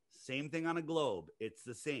circle. Same thing on a globe. It's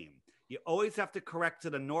the same. You always have to correct to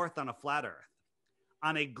the north on a flat Earth.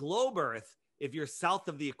 On a globe Earth, if you're south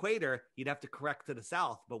of the equator, you'd have to correct to the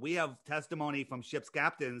south. But we have testimony from ship's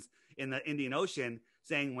captains in the Indian Ocean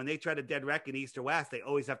saying when they try to dead reckon east or west, they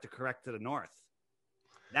always have to correct to the north.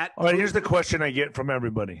 All right, here's the question I get from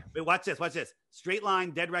everybody. Wait, watch this. Straight line,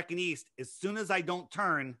 dead reckon east. As soon as I don't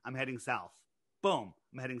turn, I'm heading south. Boom,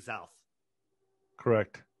 I'm heading south.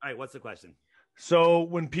 Correct. All right, what's the question? So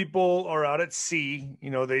when people are out at sea,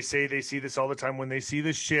 they say they see this all the time. When they see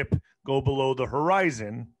the ship go below the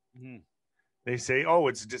horizon, They say, oh,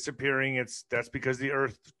 it's disappearing. That's because the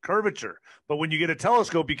Earth's curvature. But when you get a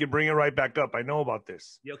telescope, you can bring it right back up. I know about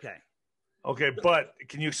this. Okay. Okay, but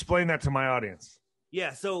can you explain that to my audience?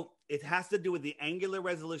 Yeah, so it has to do with the angular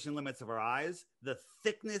resolution limits of our eyes, the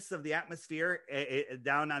thickness of the atmosphere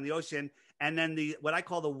down on the ocean, and then what I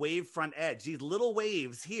call the wave front edge. These little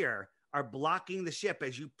waves here are blocking the ship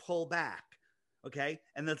as you pull back. Okay,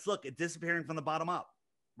 and let's look, it's disappearing from the bottom up,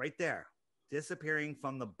 right there, disappearing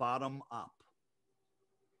from the bottom up.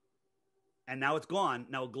 And now it's gone.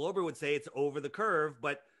 Now, a Glober would say it's over the curve,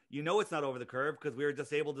 but you know it's not over the curve because we were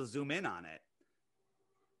just able to zoom in on it.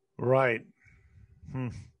 Right.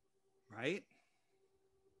 Right?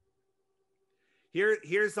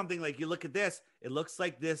 Here's something like you look at this. It looks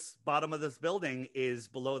like this bottom of this building is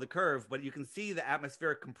below the curve, but you can see the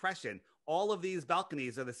atmospheric compression. All of these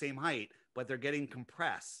balconies are the same height, but they're getting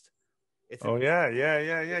compressed. It's yeah.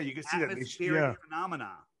 You can see that atmospheric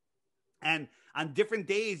phenomena. And on different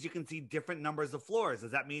days, you can see different numbers of floors.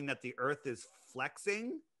 Does that mean that the Earth is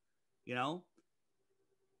flexing? You know,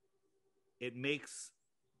 it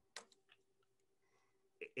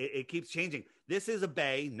keeps changing. This is a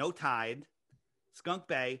bay, no tide, Skunk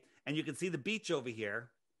Bay, and you can see the beach over here.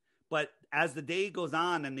 But as the day goes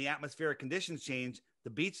on and the atmospheric conditions change, the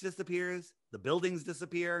beach disappears, the buildings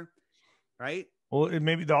disappear, right? Well,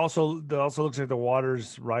 it also looks like the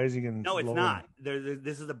water's rising and no, it's lowering. Not.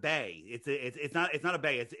 This is a bay. It's not a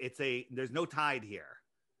bay. There's no tide here.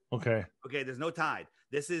 Okay. There's no tide.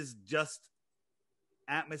 This is just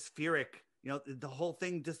atmospheric. You know, the whole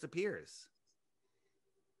thing disappears.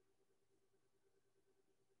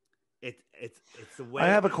 It's the way. I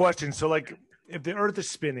have a question. So, like, if the Earth is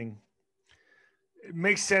spinning, it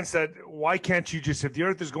makes sense that why can't you just, if the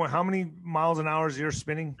Earth is going, how many miles an hour is the Earth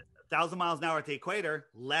spinning? 1,000 miles an hour at the equator,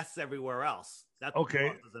 less everywhere else. That's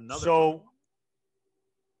okay. Another so, problem.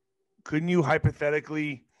 Couldn't you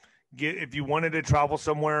hypothetically if you wanted to travel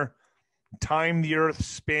somewhere, time the Earth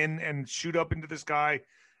spin and shoot up into the sky,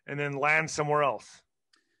 and then land somewhere else?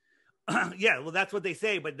 Yeah, well, that's what they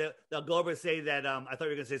say, but the Globers say that. I thought you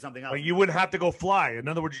were going to say something else. Like you wouldn't have to go fly. In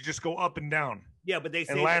other words, you just go up and down. Yeah, but they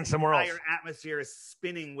say and land somewhere else. The entire atmosphere is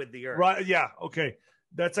spinning with the Earth. Right? Yeah. Okay.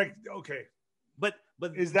 That's like okay. But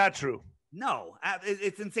is that true? No,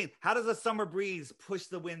 it's insane. How does a summer breeze push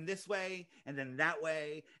the wind this way and then that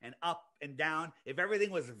way and up and down? If everything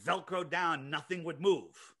was Velcroed down, nothing would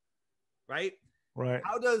move, right? Right.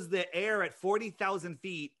 How does the air at 40,000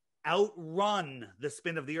 feet outrun the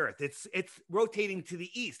spin of the Earth? It's rotating to the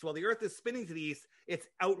east. While the Earth is spinning to the east, it's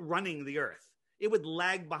outrunning the Earth. It would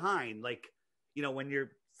lag behind, like, you know, when you're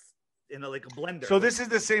in like a blender. So this is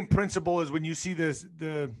the same principle as when you see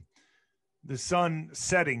the sun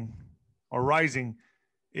setting or rising.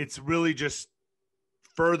 It's really just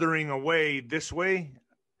furthering away this way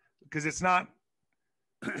because it's not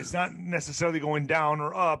necessarily going down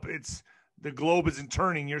or up. It's the globe isn't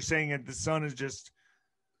turning. You're saying that the sun is just.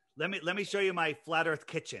 Let me show you my flat Earth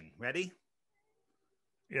kitchen. Ready?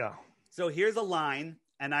 Yeah. So here's a line,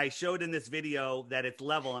 and I showed in this video that it's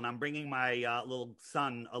level, and I'm bringing my little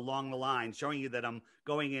sun along the line, showing you that I'm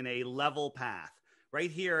going in a level path.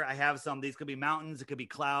 Right here, I have these could be mountains, it could be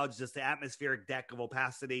clouds, just the atmospheric deck of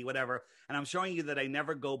opacity, whatever. And I'm showing you that I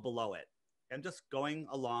never go below it. I'm just going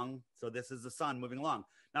along. So this is the sun moving along.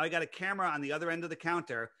 Now I got a camera on the other end of the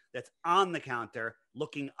counter that's on the counter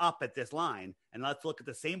looking up at this line. And let's look at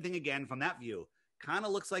the same thing again from that view. Kind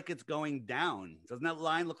of looks like it's going down. Doesn't that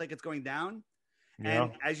line look like it's going down? Yeah.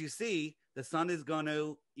 And as you see, the sun is going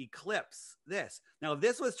to eclipse this. Now, if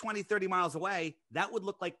this was 20, 30 miles away, that would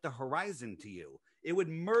look like the horizon to you. It would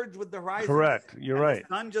merge with the horizon. Correct. You're right.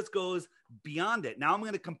 The sun just goes beyond it. Now I'm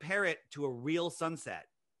going to compare it to a real sunset.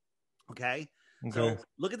 Okay. So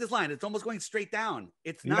look at this line. It's almost going straight down.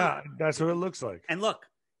 It's not. Yeah, that's what it looks like. And look,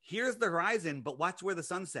 here's the horizon, but watch where the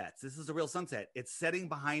sun sets. This is a real sunset. It's setting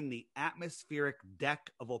behind the atmospheric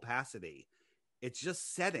deck of opacity. It's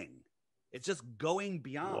just setting. It's just going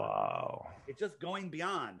beyond. Wow. It's just going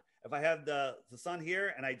beyond. If I have the sun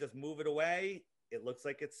here and I just move it away, it looks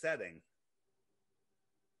like it's setting.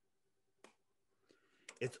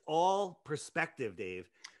 It's all perspective, Dave.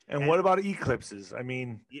 And what about eclipses? I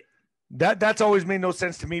mean, that's always made no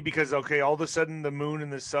sense to me because, okay, all of a sudden the moon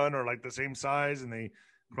and the sun are like the same size and they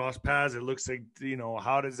cross paths. It looks like, you know,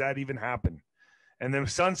 how does that even happen? And the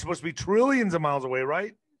sun's supposed to be trillions of miles away,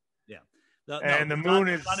 right? Yeah. The moon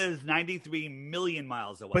is 93 million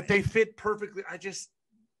miles away. But they fit perfectly. I just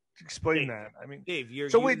explain that. I mean, Dave,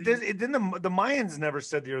 didn't the Mayans never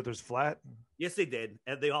said the Earth was flat? Yes, they did.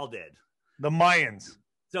 They all did. The Mayans.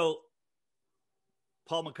 So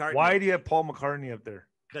Paul McCartney. Why do you have Paul McCartney up there?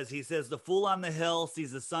 because he says the fool on the hill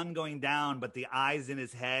sees the sun going down, but the eyes in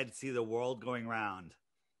his head see the world going round.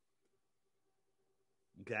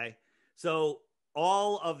 Okay, so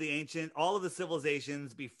all of the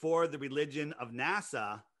civilizations before the religion of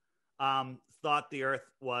NASA thought the Earth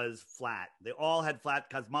was flat. They all had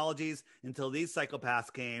flat cosmologies until these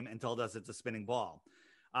psychopaths came and told us it's a spinning ball.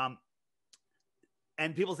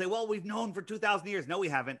 And people say, well, we've known for 2,000 years. No, we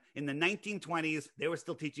haven't. In the 1920s, they were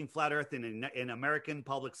still teaching flat Earth in American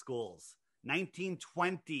public schools.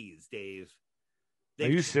 1920s, Dave. Are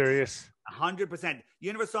you serious? 100%.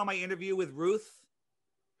 You never saw my interview with Ruth?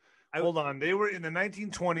 Hold on. They were in the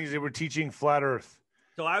 1920s. They were teaching flat Earth.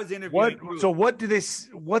 So I was interviewing.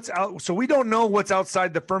 What's out? So we don't know what's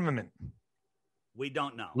outside the firmament. We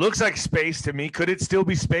don't know. Looks like space to me. Could it still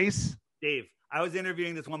be space? Dave, I was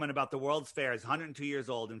interviewing this woman about the World's Fair. She's 102 years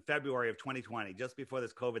old in February of 2020, just before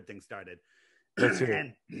this COVID thing started. Let's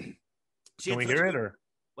hear it. Can we hear it? Or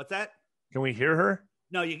what's that? Can we hear her?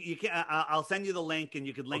 No, you can't. I'll send you the link, and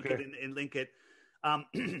you could link it and link it.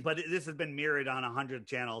 But this has been mirrored on 100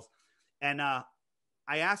 channels. And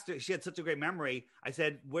I asked her, she had such a great memory. I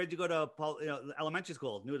said, where'd you go to elementary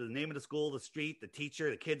school? Knew the name of the school, the street, the teacher,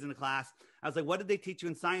 the kids in the class. I was like, what did they teach you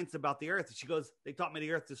in science about the Earth? And she goes, they taught me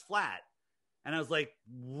the Earth is flat. And I was like,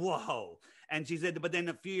 whoa. And she said, but then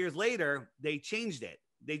a few years later, they changed it.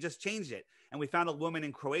 They just changed it. And we found a woman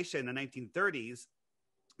in Croatia in the 1930s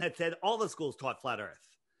that said all the schools taught flat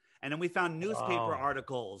Earth. And then we found newspaper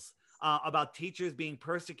articles about teachers being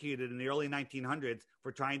persecuted in the early 1900s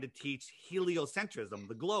for trying to teach heliocentrism,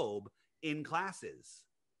 the globe, in classes,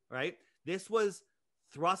 right? This was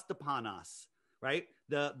thrust upon us, right?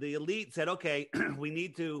 The elite said, okay, we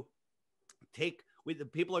need to the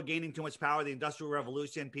people are gaining too much power, the Industrial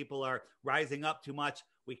Revolution, people are rising up too much.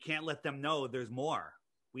 We can't let them know there's more.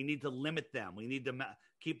 We need to limit them. We need to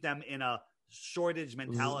keep them in a shortage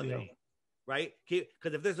mentality, right?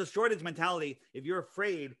 Because if there's a shortage mentality, if you're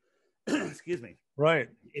afraid, excuse me. Right.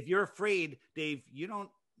 If you're afraid, Dave, you're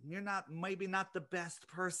not maybe not the best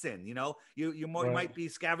person. You know, you might be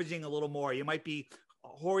scavenging a little more. You might be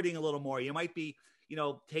hoarding a little more. You might be,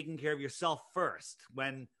 taking care of yourself first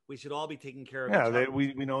when we should all be taking care of each other.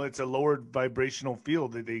 We know it's a lower vibrational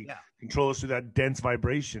field that they control us through that dense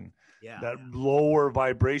vibration. Yeah. That lower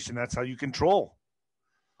vibration. That's how you control.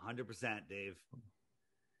 100%, Dave.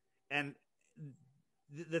 And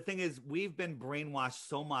the thing is, we've been brainwashed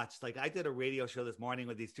so much. Like I did a radio show this morning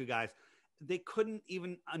with these two guys. They couldn't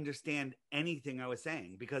even understand anything I was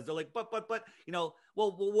saying because they're like, but, well,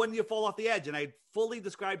 when do you fall off the edge? And I fully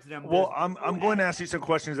described to them. Well, I'm going to ask you some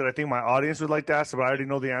questions that I think my audience would like to ask, but I already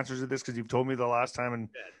know the answers to this because you've told me the last time. And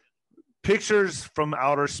pictures from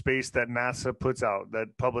outer space that NASA puts out, that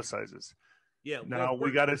publicizes. Yeah. Now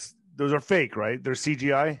those are fake, right? They're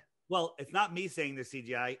CGI. Well, it's not me saying they're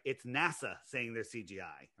CGI. It's NASA saying they're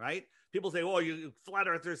CGI, right? People say, oh, you flat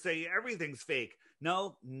earthers say everything's fake.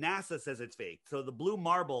 No, NASA says it's fake. So the blue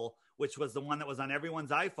marble, which was the one that was on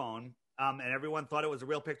everyone's iPhone, and everyone thought it was a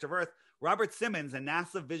real picture of Earth, Robert Simmons, a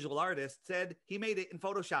NASA visual artist, said he made it in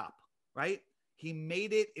Photoshop, right? He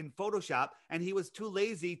made it in Photoshop, and he was too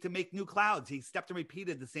lazy to make new clouds. He stepped and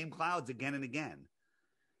repeated the same clouds again and again.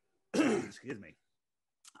 Excuse me.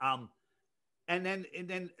 And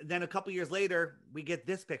then a couple years later, we get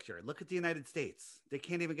this picture. Look at the United States. They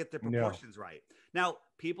can't even get their proportions right. Now,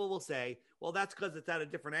 people will say, well, that's because it's at a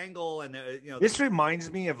different angle. And, this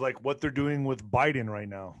reminds me of like what they're doing with Biden right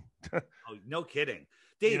now. Oh, no kidding.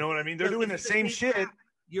 Dave, you know what I mean? They're doing the same shit. Crap.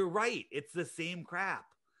 You're right. It's the same crap,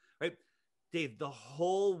 right? Dave, the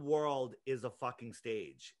whole world is a fucking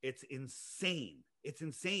stage. It's insane. It's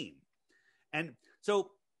insane. And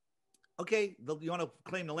so, okay, you want to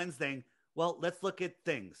claim the lens thing. Well, let's look at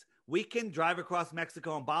things. We can drive across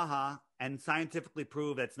Mexico and Baja and scientifically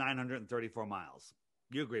prove that's 934 miles.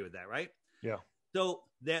 You agree with that, right? Yeah. So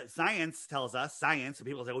that science tells us, and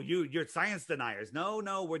people say, well, you're science deniers.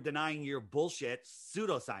 No, we're denying your bullshit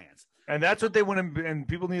pseudoscience. And that's what they want to, and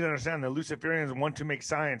people need to understand. The Luciferians want to make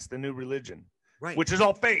science the new religion, right? Which is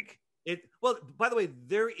all fake. Well, by the way,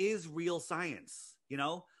 there is real science,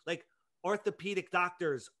 like orthopedic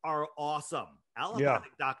doctors are awesome.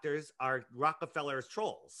 Allopathic doctors are Rockefeller's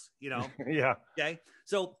trolls, Yeah. Okay.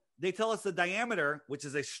 So they tell us the diameter, which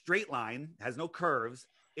is a straight line, has no curves,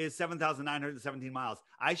 is 7,917 miles.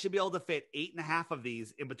 I should be able to fit 8.5 of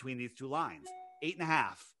these in between these two lines.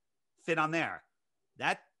 8.5 fit on there.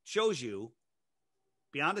 That shows you,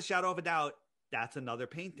 beyond a shadow of a doubt, that's another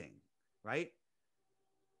painting, right?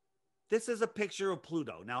 This is a picture of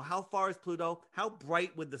Pluto. Now, how far is Pluto? How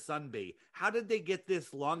bright would the sun be? How did they get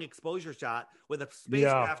this long exposure shot with a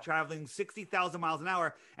spacecraft traveling 60,000 miles an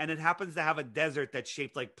hour, and it happens to have a desert that's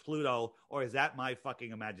shaped like Pluto? Or is that my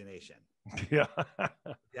fucking imagination? Yeah.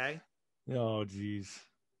 Okay. Oh, geez.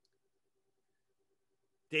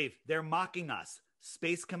 Dave, they're mocking us.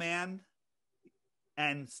 Space Command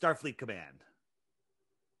and Starfleet Command.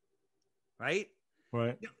 Right?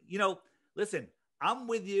 Right. You know, listen, I'm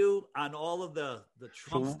with you on all of the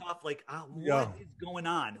Trump stuff. Like, what is going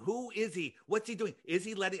on? Who is he? What's he doing? Is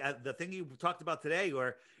he letting the thing you talked about today,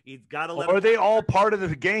 or he's got to let? Or are they all part of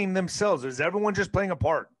the game themselves? Is everyone just playing a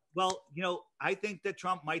part? Well, you know, I think that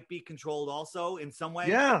Trump might be controlled also in some way.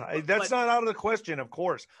 Yeah, that's not out of the question, of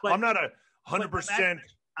course. I'm not 100%.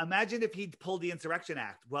 Imagine if he'd pulled the Insurrection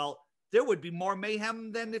Act. Well, there would be more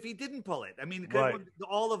mayhem than if he didn't pull it. I mean,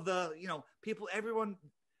 all of the, people, everyone.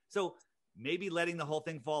 So maybe letting the whole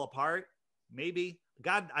thing fall apart. Maybe.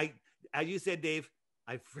 God, as you said, Dave,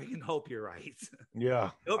 I freaking hope you're right.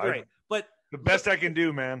 Yeah. Hope you're right. But the best I can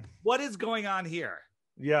do, man. What is going on here?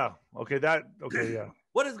 Yeah. Okay. Yeah.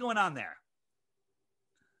 What is going on there?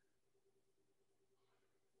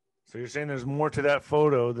 So you're saying there's more to that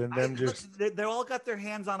photo than them just... They all got their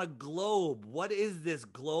hands on a globe. What is this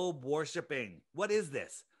globe worshiping? What is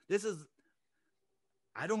this?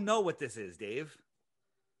 I don't know what this is, Dave.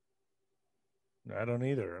 I don't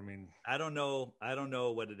either. I mean... I don't know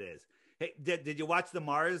what it is. Hey, did you watch the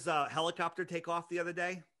Mars helicopter take off the other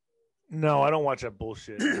day? No, I don't watch that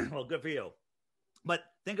bullshit. Well, good for you. But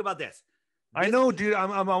think about this. I know, dude.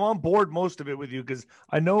 I'm on board most of it with you because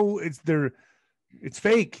I know it's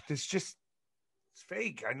fake. It's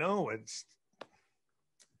fake. I know it's.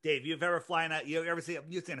 Dave, you've ever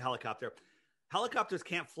seen a helicopter? Helicopters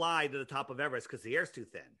can't fly to the top of Everest because the air's too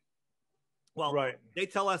thin. Well, right. They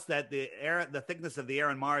tell us that the thickness of the air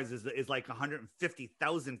on Mars is like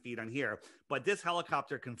 150,000 feet on here, but this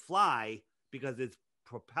helicopter can fly because its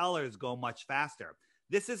propellers go much faster.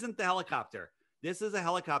 This isn't the helicopter. This is a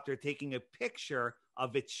helicopter taking a picture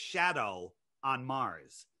of its shadow on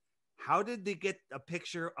Mars. How did they get a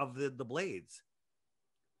picture of the blades?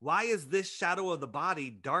 Why is this shadow of the body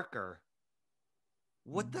darker?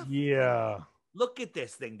 What the? Yeah. Look at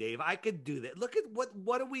this thing, Dave. I could do that. Look at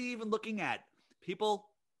what are we even looking at? People,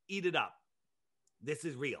 eat it up. This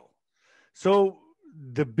is real. So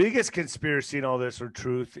the biggest conspiracy in all this, or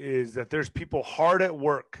truth, is that there's people hard at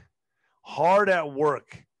work,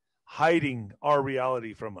 hiding our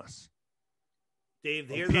reality from us. Dave,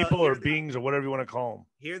 people or beings or whatever you want to call them.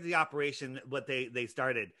 Here's the operation, what they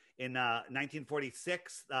started. In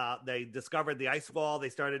 1946, they discovered the ice wall. They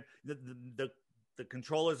started the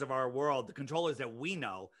controllers of our world, the controllers that we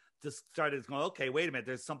know, just started going, okay, wait a minute,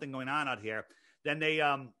 there's something going on out here. Then they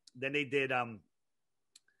did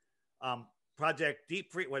Project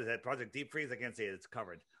Deep Freeze. What is that? Project Deep Freeze? I can't say it. It's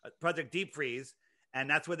covered. Project Deep Freeze. And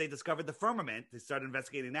that's where they discovered the firmament. They started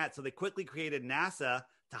investigating that. So they quickly created NASA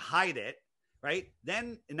to hide it, right?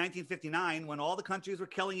 Then in 1959, when all the countries were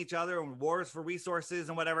killing each other and wars for resources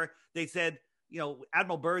and whatever, they said,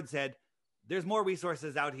 Admiral Byrd said, there's more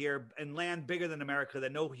resources out here and land bigger than America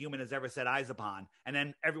that no human has ever set eyes upon. And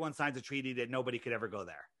then everyone signs a treaty that nobody could ever go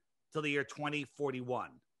there till the year 2041.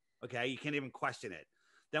 Okay, you can't even question it.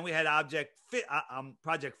 Then we had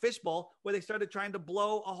Project Fishbowl, where they started trying to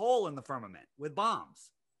blow a hole in the firmament with bombs.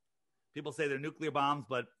 People say they're nuclear bombs,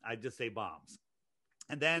 but I just say bombs.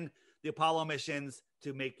 And then the Apollo missions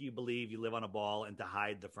to make you believe you live on a ball and to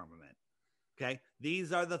hide the firmament. Okay,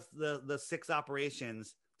 these are the 6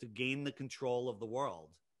 operations to gain the control of the world.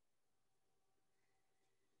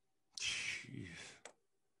 Jeez.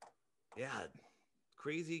 Yeah,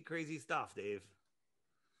 crazy stuff, Dave.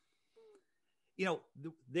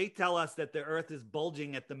 They tell us that the Earth is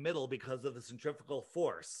bulging at the middle because of the centrifugal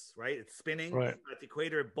force, right? It's spinning at the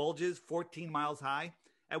equator. It bulges 14 miles high.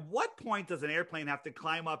 At what point does an airplane have to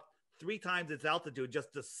climb up 3 times its altitude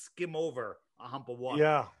just to skim over a hump of water?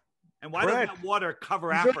 Yeah. And why doesn't that water cover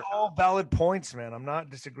These Africa? are all valid points, man. I'm not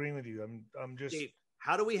disagreeing with you. I'm just... Dave,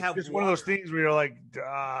 how do we have just water? One of those things where you're like... Look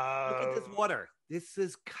at this water. This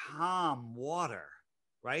is calm water,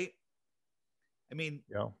 right? I mean...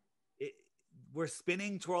 Yeah. We're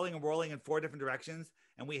spinning, twirling, and whirling in 4 different directions,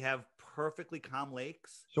 and we have perfectly calm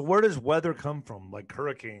lakes. So where does weather come from? Like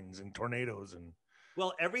hurricanes and tornadoes and...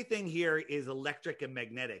 Well, everything here is electric and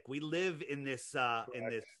magnetic. We live in this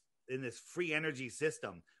in this free energy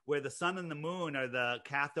system where the sun and the moon are the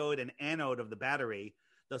cathode and anode of the battery.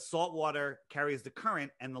 The salt water carries the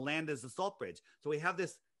current, and the land is the salt bridge. So we have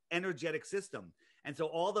this energetic system, and so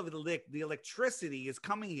all of the electricity is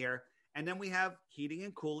coming here. And then we have heating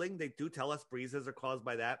and cooling. They do tell us breezes are caused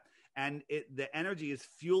by that. and the energy is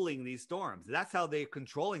fueling these storms. That's how they're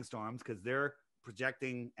controlling storms, because they're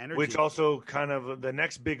projecting energy. Which also kind of the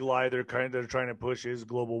next big lie they're trying to push is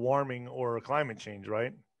global warming or climate change,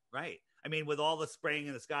 right? Right. I mean, with all the spraying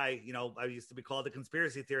in the sky, I used to be called a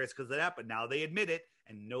conspiracy theorist because of that, but now they admit it,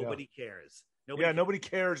 and nobody cares. Nobody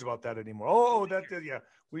cares about that anymore. Oh,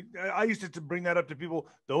 I used to bring that up to people.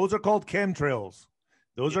 Those are called chemtrails.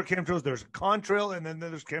 Those are chemtrails. There's contrail, and then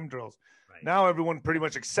there's chemtrails. Right. Now everyone pretty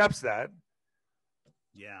much accepts that.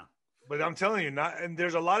 Yeah. But I'm telling you, and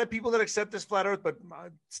there's a lot of people that accept this flat Earth, but I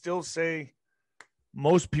still say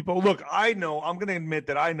most people. Look, I'm going to admit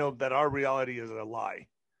that I know that our reality is a lie.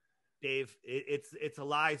 Dave, it's a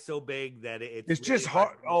lie so big that it's really just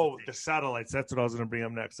hard. Oh, the satellites. That's what I was going to bring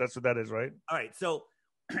up next. That's what that is, right? All right. So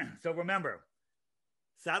remember,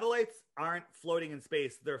 satellites aren't floating in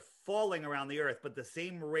space. They're falling around the Earth, but the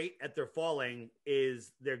same rate at they're falling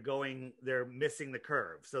is they're missing the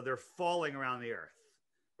curve. So they're falling around the Earth,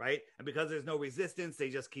 right? And because there's no resistance, they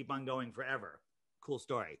just keep on going forever. Cool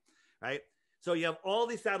story, right? So you have all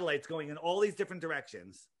these satellites going in all these different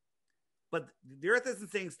directions. But the Earth isn't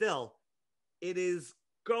staying still. It is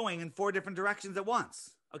going in 4 different directions at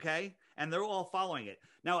once, okay? And they're all following it.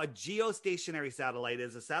 Now, a geostationary satellite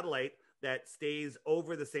is a satellite that stays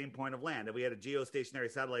over the same point of land. If we had a geostationary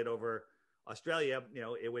satellite over Australia,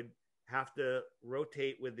 it would have to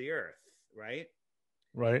rotate with the Earth, right?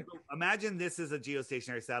 Right. So imagine this is a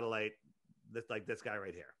geostationary satellite that's like this guy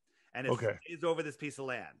right here. And it stays over this piece of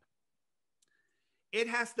land. It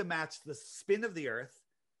has to match the spin of the Earth,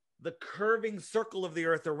 the curving circle of the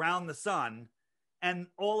Earth around the sun, and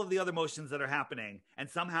all of the other motions that are happening. And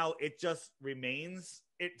somehow it just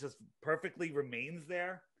perfectly remains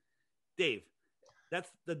there. Dave,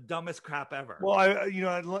 that's the dumbest crap ever.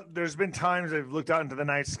 Well, there's been times I've looked out into the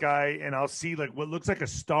night sky and I'll see like what looks like a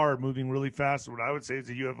star moving really fast. What I would say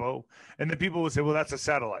is a UFO. And then people would say, well, that's a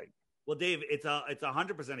satellite. Well, Dave, it's 100% a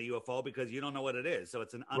UFO because you don't know what it is. So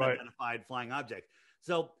it's an unidentified flying object.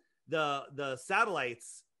 So the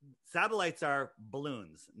satellites are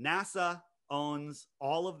balloons. NASA owns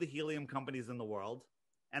all of the helium companies in the world,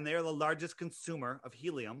 and they are the largest consumer of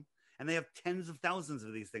helium, and they have tens of thousands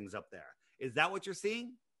of these things up there. Is that what you're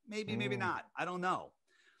seeing? Maybe, maybe not. I don't know.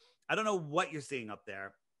 I don't know what you're seeing up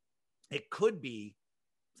there. It could be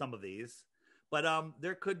some of these, but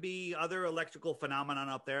there could be other electrical phenomenon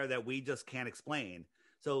up there that we just can't explain.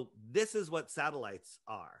 So this is what satellites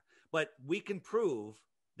are, but we can prove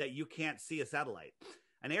that you can't see a satellite.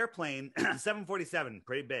 An airplane, 747,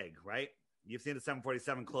 pretty big, right? You've seen a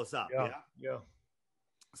 747 close up. Yeah.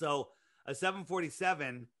 So a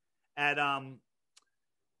 747 at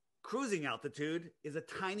cruising altitude is a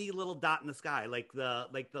tiny little dot in the sky, like the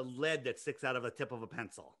lead that sticks out of the tip of a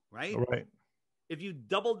pencil, right? Right. If you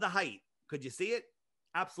doubled the height, could you see it?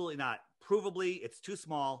 Absolutely not. Provably, it's too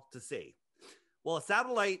small to see. Well, a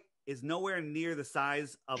satellite is nowhere near the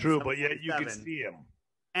size of True, but yet you can see him.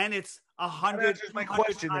 And it's 100. That answers my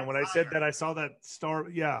question then. When I said that I saw that star,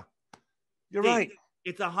 you're right.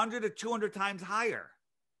 It's 100 to 200 times higher.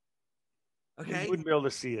 Okay, you wouldn't be able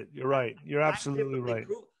to see it. You're right. You're absolutely right.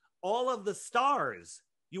 All of the stars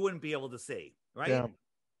you wouldn't be able to see, right?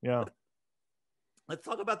 Yeah. Let's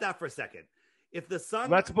talk about that for a second. If the sun,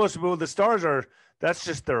 that's supposed to be. The stars are. That's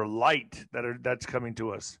just their light that's coming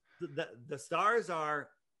to us. The stars are,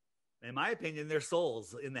 in my opinion, they're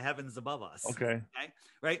souls in the heavens above us. Okay.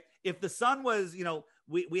 Right. If the sun was,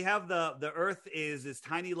 we have the Earth is this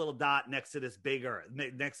tiny little dot next to this big Earth,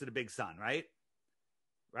 next to the big sun, right?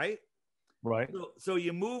 Right. So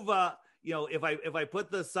you move, if I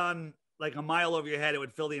put the sun like a mile over your head, it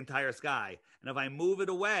would fill the entire sky. And if I move it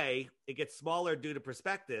away, it gets smaller due to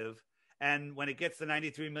perspective. And when it gets to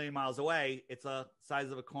 93 million miles away, it's a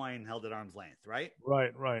size of a coin held at arm's length, right?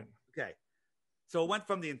 Right. Okay. So it went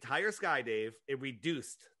from the entire sky, Dave, it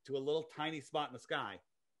reduced to a little tiny spot in the sky.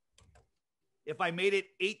 If I made it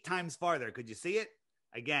 8 times farther, could you see it?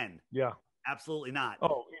 Again. Yeah. Absolutely not.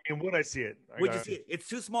 Oh, and would I see it? Would you see it? It's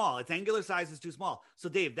too small. Its angular size is too small. So,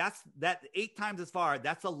 Dave, that 8 times as far,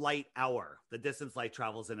 that's a light hour. The distance light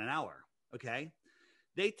travels in an hour. Okay.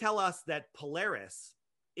 They tell us that Polaris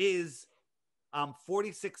is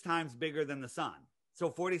 46 times bigger than the sun. So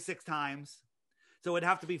 46 times. So it'd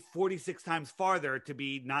have to be 46 times farther to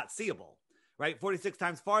be not seeable, right? 46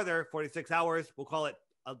 times farther, 46 hours. We'll call it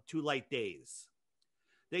 2 light days.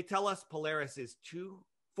 They tell us Polaris is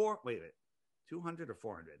 200 or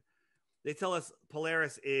 400. They tell us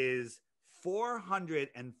Polaris is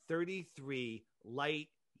 433 light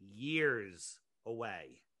years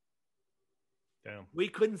away. Damn. We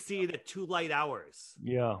couldn't see it at 2 light hours.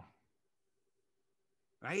 Yeah.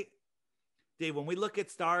 Right? Dave, when we look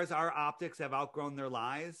at stars, our optics have outgrown their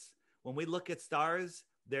lives. When we look at stars,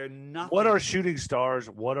 they're nothing. What are shooting stars?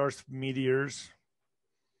 What are meteors?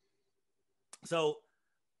 So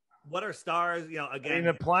what are stars? You know, again, in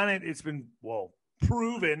the planet, it's been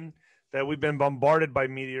proven that we've been bombarded by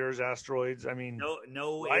meteors, asteroids. I mean,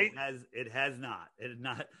 no, right? It has not. It is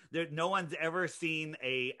not. No one's ever seen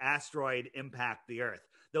a asteroid impact the Earth.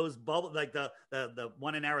 Those bubbles, like the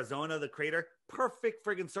one in Arizona, the crater, perfect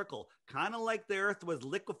friggin' circle, kind of like the Earth was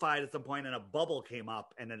liquefied at some point and a bubble came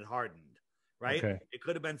up and it hardened. Right? Okay. It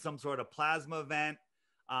could have been some sort of plasma event,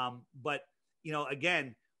 but you know,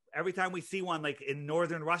 again, every time we see one, like in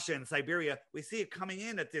northern Russia and Siberia, we see it coming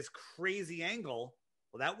in at this crazy angle.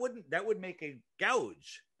 Well, that would make a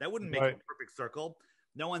gouge. That wouldn't make a perfect circle.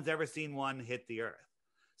 No one's ever seen one hit the Earth.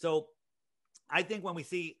 So I think when we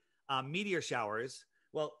see meteor showers,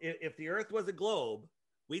 well, if the Earth was a globe,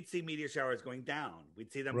 we'd see meteor showers going down.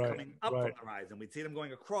 We'd see them coming up from the horizon. We'd see them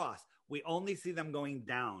going across. We only see them going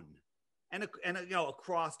down. And you know,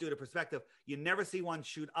 across due to perspective, you never see one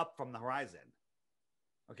shoot up from the horizon.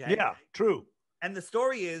 Okay. Yeah, true. And the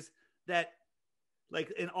story is that,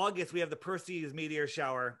 like in August, we have the Perseus meteor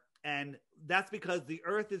shower, and that's because the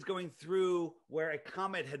Earth is going through where a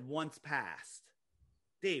comet had once passed.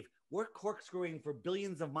 Dave, we're corkscrewing for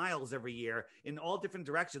billions of miles every year in all different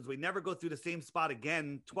directions. We never go through the same spot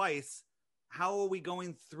again twice. How are we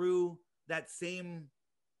going through that same?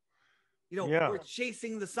 You know, we're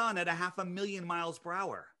chasing the sun at 500,000 miles per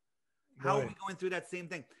hour. How are we going through that same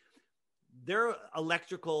thing? They're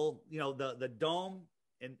electrical, you know, the dome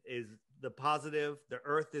is the positive, the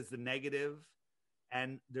Earth is the negative,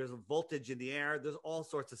 and there's a voltage in the air. There's all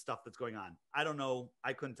sorts of stuff that's going on. I don't know.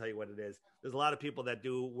 I couldn't tell you what it is. There's a lot of people that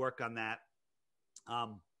do work on that.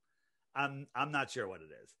 I'm not sure what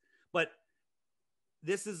it is, but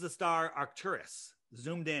this is the star Arcturus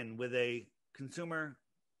zoomed in with a consumer.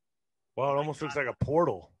 Well, it almost looks like a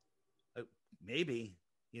portal. Maybe,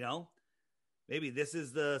 you know, maybe this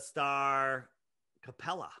is the star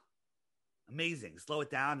Capella. Amazing. Slow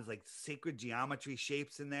it down. It's like sacred geometry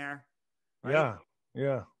shapes in there. Right? Yeah.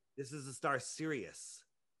 Yeah. This is the star Sirius.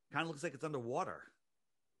 Kind of looks like it's underwater.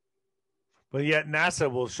 But yet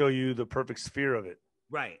NASA will show you the perfect sphere of it.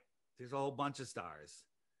 Right. There's a whole bunch of stars.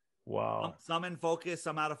 Wow. Some in focus,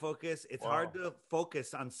 some out of focus. It's hard to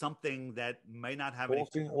focus on something that may not have any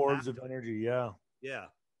orbs of energy. Yeah. Yeah.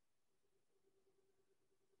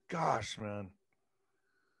 Gosh, man.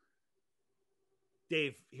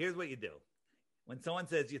 Dave, here's what you do. When someone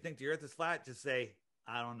says you think the Earth is flat, just say,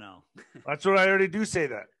 I don't know. That's what I already do say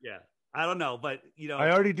that. Yeah. I don't know, but you know,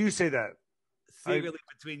 I already do say that. Secretly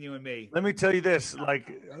between you and me. Let me tell you this,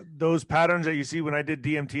 like those patterns that you see when I did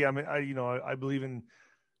DMT, I believe in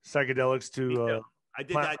psychedelics to I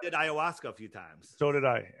did ayahuasca a few times. So did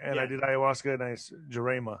I. And I did ayahuasca and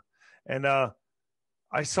Jarema. And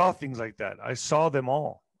I saw things like that. I saw them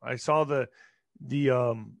all. I saw the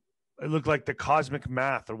it looked like the cosmic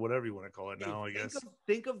math or whatever you want to call it now, I guess.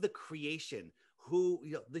 Think of the creation,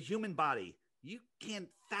 the human body. You can't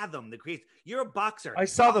fathom the creation. You're a boxer. I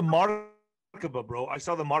saw the Markaba, bro. I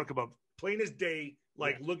saw the Markaba plain as day,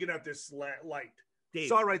 like looking at this light. Dave,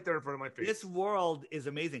 saw it right there in front of my face. This world is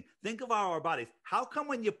amazing. Think of our bodies. How come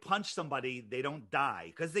when you punch somebody, they don't die?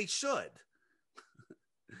 Because they should.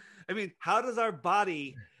 I mean, how does our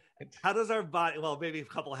body, well, maybe a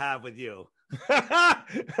couple have with you.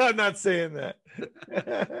 I'm not saying that.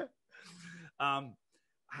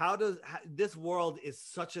 This world is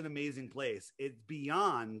such an amazing place. It's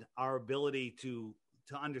beyond our ability to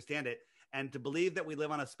understand it, and to believe that we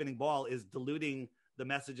live on a spinning ball is diluting the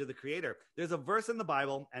message of the Creator. There's a verse in the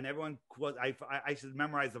Bible, and everyone quote. I should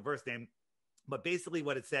memorize the verse name, but basically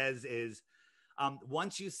what it says is,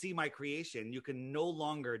 once you see my creation, you can no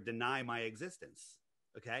longer deny my existence.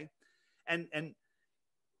 Okay, and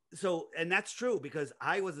that's true, because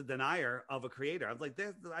I was a denier of a creator. I was like,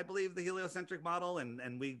 I believe the heliocentric model,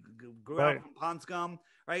 and we grew up from pond scum,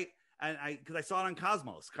 right? And because I saw it on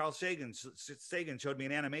Cosmos. Carl Sagan showed me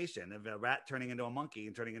an animation of a rat turning into a monkey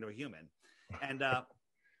and turning into a human. And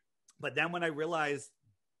but then when I realized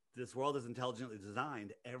this world is intelligently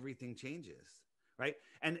designed, everything changes, right?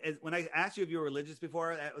 And when I asked you if you were religious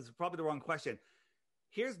before, that was probably the wrong question.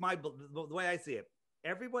 Here's the way I see it.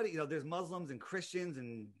 Everybody, there's Muslims and Christians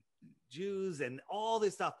and Jews and all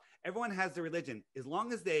this stuff. Everyone has their religion. As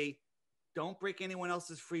long as they don't break anyone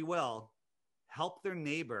else's free will, help their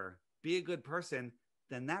neighbor, be a good person,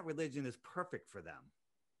 then that religion is perfect for them.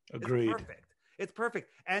 Agreed. It's perfect.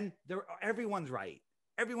 And everyone's right.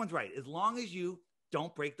 Everyone's right. As long as you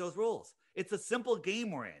don't break those rules. It's a simple game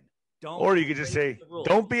we're in. Or you could just say,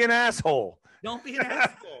 don't be an asshole. Don't be an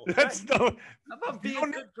asshole. That's no. How about being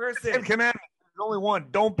a good person? Commandment. There's only one.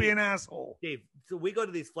 Don't be an asshole. Dave, so we go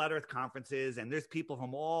to these flat Earth conferences, and there's people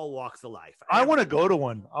from all walks of life. I want to go to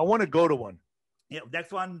one. Yeah,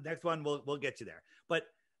 next one, we'll get you there. But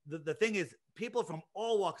the thing is, people from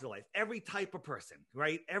all walks of life, every type of person,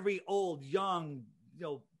 right? Every old, young,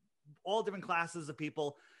 all different classes of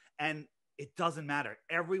people, and it doesn't matter.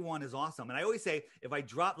 Everyone is awesome. And I always say, if I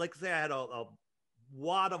drop, like say I had a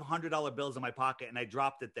wad of $100 bills in my pocket and I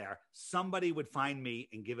dropped it there, somebody would find me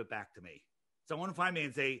and give it back to me. Someone would find me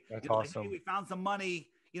and say, "That's awesome. Hey, we found some money,"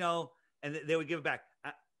 and they would give it back.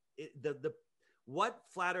 What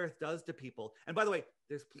flat Earth does to people, and by the way,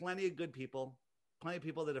 there's plenty of good people, plenty of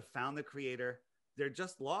people that have found the creator. They're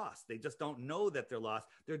just lost. They just don't know that they're lost.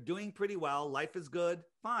 They're doing pretty well. Life is good.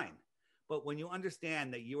 Fine. But when you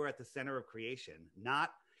understand that you are at the center of creation,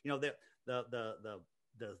 not, the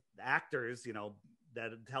actors,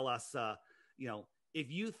 that tell us, if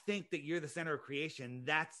you think that you're the center of creation,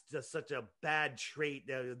 that's just such a bad trait.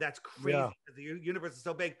 That's crazy. Yeah. The universe is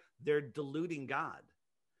so big. They're deluding God.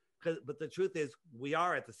 But the truth is, we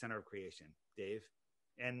are at the center of creation, Dave,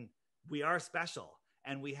 and we are special,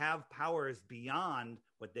 and we have powers beyond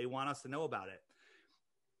what they want us to know about it.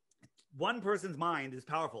 One person's mind is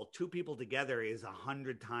powerful. Two people together is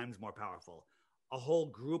 100 times more powerful. A whole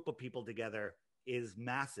group of people together is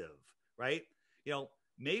massive, right?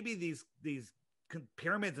 Maybe these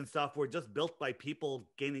pyramids and stuff were just built by people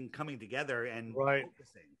coming together and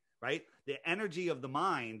focusing, right? The energy of the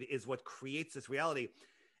mind is what creates this reality.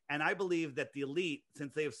 And I believe that the elite,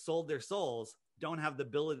 since they have sold their souls, don't have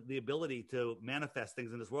the ability to manifest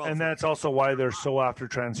things in this world. And that's also why they're so after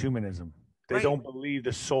transhumanism. They don't believe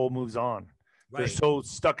the soul moves on. Right. They're so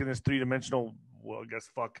stuck in this three-dimensional, well, I guess,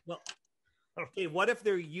 fuck. Well, okay, what if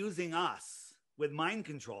they're using us with mind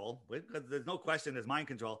control, because there's no question there's mind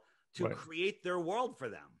control, to create their world for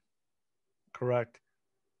them? Correct.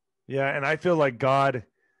 Yeah, and I feel like God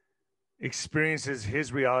experiences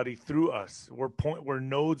his reality through us. We're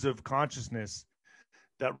nodes of consciousness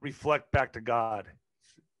that reflect back to God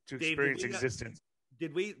to experience existence.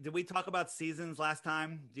 Did we talk about seasons last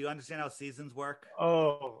time? Do you understand how seasons work?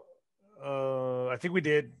 I think we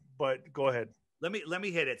did, but go ahead. Let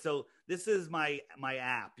me hit it. So this is my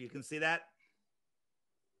app. You can see that.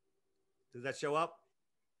 Does that show up?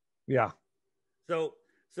 Yeah. So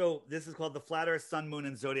this is called the Flat Earth Sun, Moon,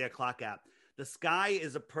 and Zodiac Clock app. The sky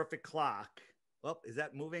is a perfect clock. Well, is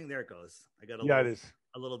that moving? There it goes. I got it is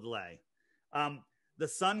a little delay. The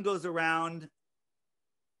sun goes around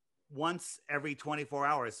once every 24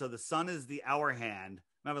 hours. So the sun is the hour hand.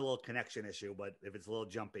 I have a little connection issue, but if it's a little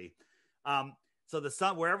jumpy. So the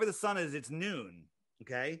sun, wherever the sun is, it's noon.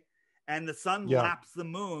 Okay. And the sun laps the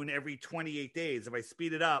moon every 28 days. If I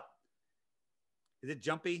speed it up, is it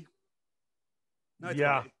jumpy? No, it's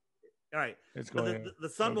jumpy. All right. The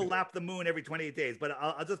sun will lap the moon every 28 days, but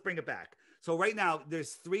I'll just bring it back. So right now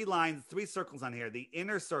there's 3 circles on here. The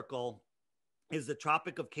inner circle is the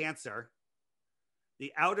Tropic of Cancer.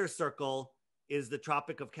 The outer circle is the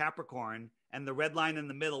Tropic of Capricorn, and the red line in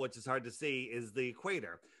the middle, which is hard to see, is the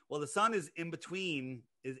equator. Well, the sun is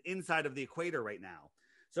inside of the equator right now.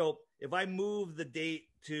 So if I move the date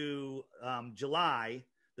to July,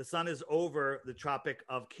 the sun is over the Tropic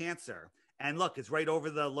of Cancer. And look, it's right over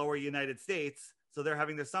the lower United States. So they're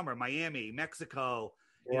having their summer. Miami, Mexico,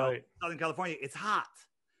 Southern California. It's hot.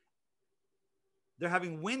 They're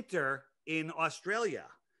having winter in Australia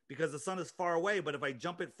because the sun is far away. But if I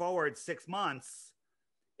jump it forward 6 months,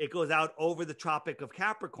 it goes out over the Tropic of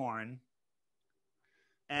Capricorn.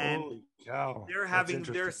 And they're having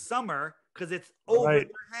their summer because it's over their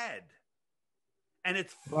head. And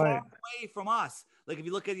it's far away from us. Like if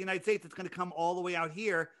you look at the United States, it's going to come all the way out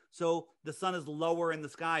here. So the sun is lower in the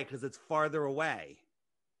sky because it's farther away.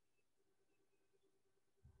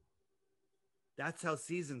 That's how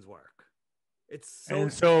seasons work.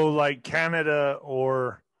 So like Canada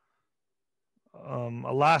or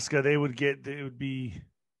Alaska, it would be,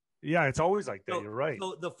 it's always like that. You're right.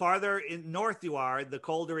 So the farther in north you are, the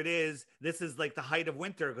colder it is. This is like the height of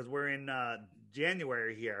winter because we're in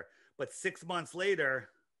January here. But 6 months later,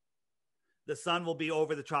 the sun will be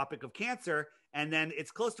over the Tropic of Cancer, and then it's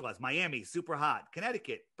close to us. Miami, super hot.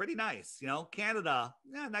 Connecticut, pretty nice. Canada,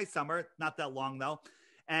 nice summer. Not that long, though.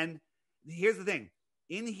 And here's the thing.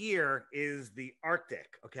 In here is the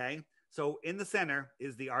Arctic, okay? So in the center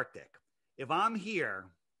is the Arctic. If I'm here,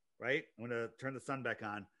 right, I'm going to turn the sun back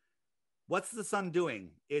on. What's the sun doing?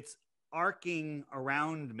 It's arcing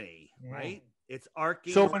around me, right? It's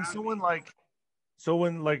arcing So when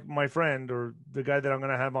when my friend or the guy that I'm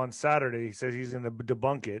going to have on Saturday, he says he's going to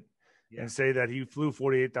debunk it, and say that he flew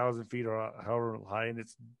 48,000 feet or however high, and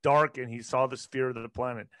it's dark, and he saw the sphere of the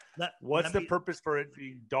planet. What's the purpose for it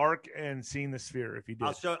being dark and seeing the sphere? If he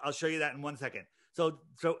did, I'll show you that in 1 second. So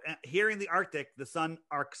here in the Arctic, the sun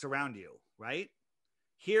arcs around you, right?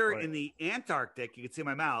 Here in the Antarctic, you can see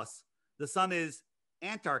my mouse. The sun is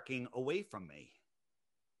antarcing away from me.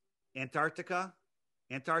 Antarctica,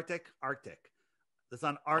 Antarctic, Arctic. The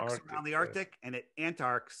sun arcs around the Arctic, and it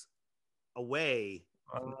antarcs away.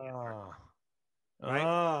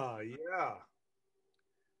 Yeah.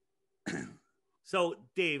 So,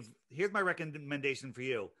 Dave, here's my recommendation for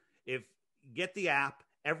you. Get the app.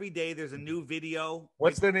 Every day there's a new video.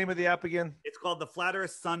 What's the name of the app again? It's called the Flat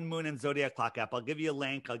Earth, Sun, Moon, and Zodiac Clock app. I'll give you a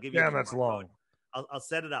link. I'll give you. Damn, that's long. I'll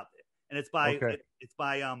set it up, and it's by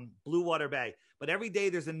Blue Water Bay. But every day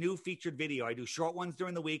there's a new featured video. I do short ones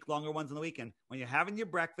during the week, longer ones on the weekend. When you're having your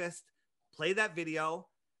breakfast, play that video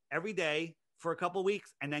every day for a couple of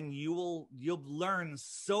weeks, and then you'll learn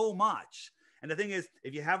so much. And the thing is,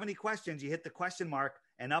 if you have any questions, you hit the question mark,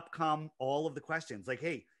 and up come all of the questions. Like,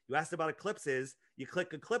 hey, you asked about eclipses. You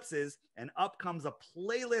click eclipses, and up comes a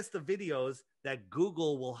playlist of videos that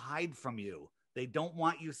Google will hide from you. They don't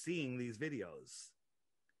want you seeing these videos.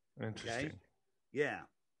 Interesting. Okay? Yeah.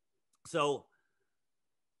 So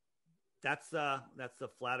that's the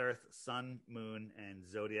Flat Earth, Sun, Moon, and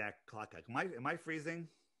Zodiac Clock. Am I freezing?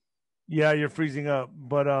 Yeah, you're freezing up,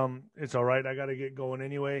 but it's all right. I got to get going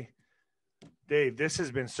anyway. Dave, this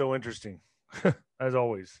has been so interesting, as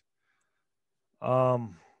always.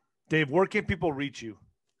 Dave, where can people reach you?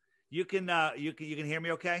 You can hear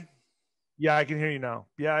me okay? Yeah, I can hear you now.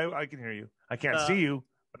 Yeah, I can hear you. I can't see you.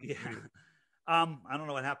 Yeah. I don't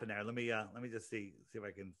know what happened there. Let me just see if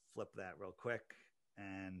I can flip that real quick,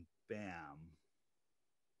 and bam.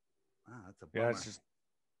 Wow, that's a bummer. Yeah,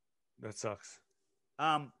 that sucks.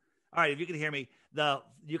 All right, if you can hear me,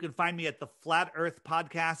 you can find me at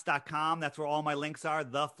theflatearthpodcast.com. That's where all my links are,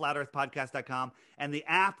 theflatearthpodcast.com. And the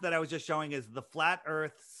app that I was just showing is the Flat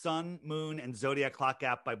Earth, Sun, Moon, and Zodiac Clock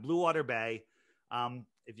app by Blue Water Bay.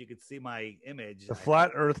 If you could see my image.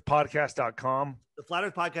 Theflatearthpodcast.com.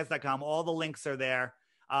 Theflatearthpodcast.com. All the links are there.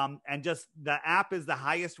 And just the app is the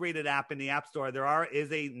highest rated app in the App Store. Is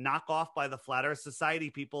a knockoff by the Flat Earth Society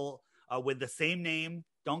people with the same name.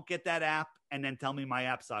 Don't get that app and then tell me my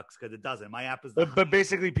app sucks, because it doesn't. My app is but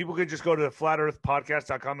basically people could just go to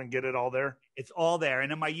flatearthpodcast.com and get it all there. It's all there.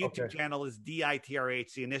 And then my YouTube channel is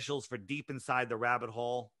DITRH, the initials for Deep Inside the Rabbit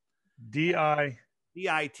Hole. DITRH,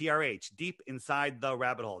 Deep Inside the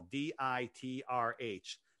Rabbit Hole.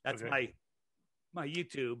 DITRH. That's my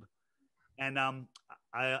YouTube. And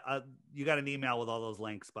you got an email with all those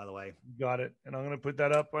links, by the way. Got it. And I'm going to put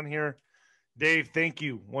that up on here. Dave, thank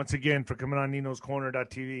you once again for coming on Nino's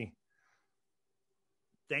Corner.tv.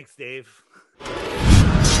 Thanks, Dave.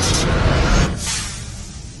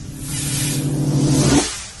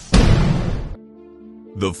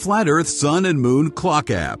 The Flat Earth, Sun, and Moon Clock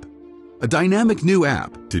app. A dynamic new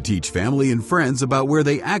app to teach family and friends about where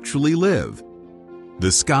they actually live.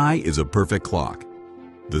 The sky is a perfect clock.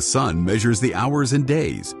 The sun measures the hours and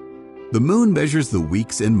days. The moon measures the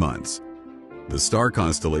weeks and months. The star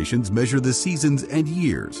constellations measure the seasons and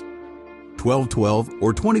years. 12/12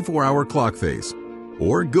 or 24-hour clock face,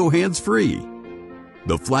 or go hands-free.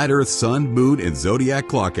 The Flat Earth, Sun, Moon, and Zodiac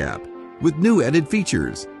Clock app with new added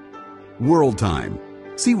features. World Time.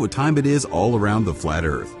 See what time it is all around the flat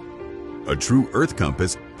Earth. A true Earth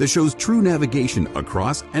compass that shows true navigation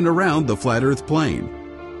across and around the flat Earth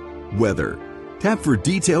plane. Weather. Tap for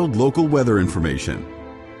detailed local weather information.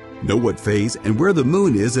 Know what phase and where the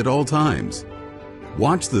moon is at all times.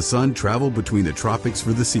 Watch the sun travel between the tropics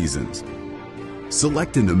for the seasons.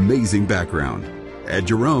 Select an amazing background. Add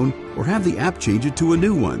your own or have the app change it to a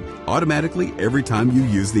new one automatically every time you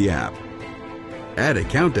use the app. Add a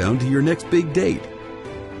countdown to your next big date.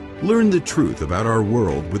 Learn the truth about our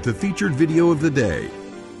world with the featured video of the day.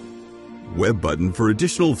 Web button for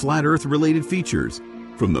additional flat Earth related features,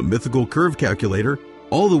 from the mythical curve calculator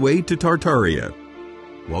all the way to Tartaria.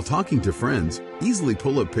 While talking to friends, easily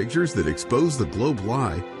pull up pictures that expose the globe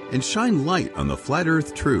lie and shine light on the flat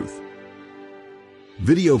Earth truth.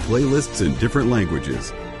 Video playlists in different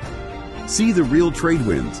languages. See the real trade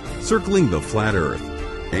winds circling the flat Earth.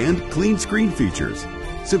 And clean screen features.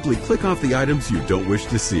 Simply click off the items you don't wish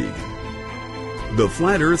to see. The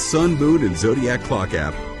Flat Earth, Sun, Moon, and Zodiac Clock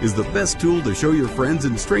app is the best tool to show your friends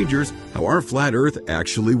and strangers how our flat Earth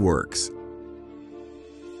actually works.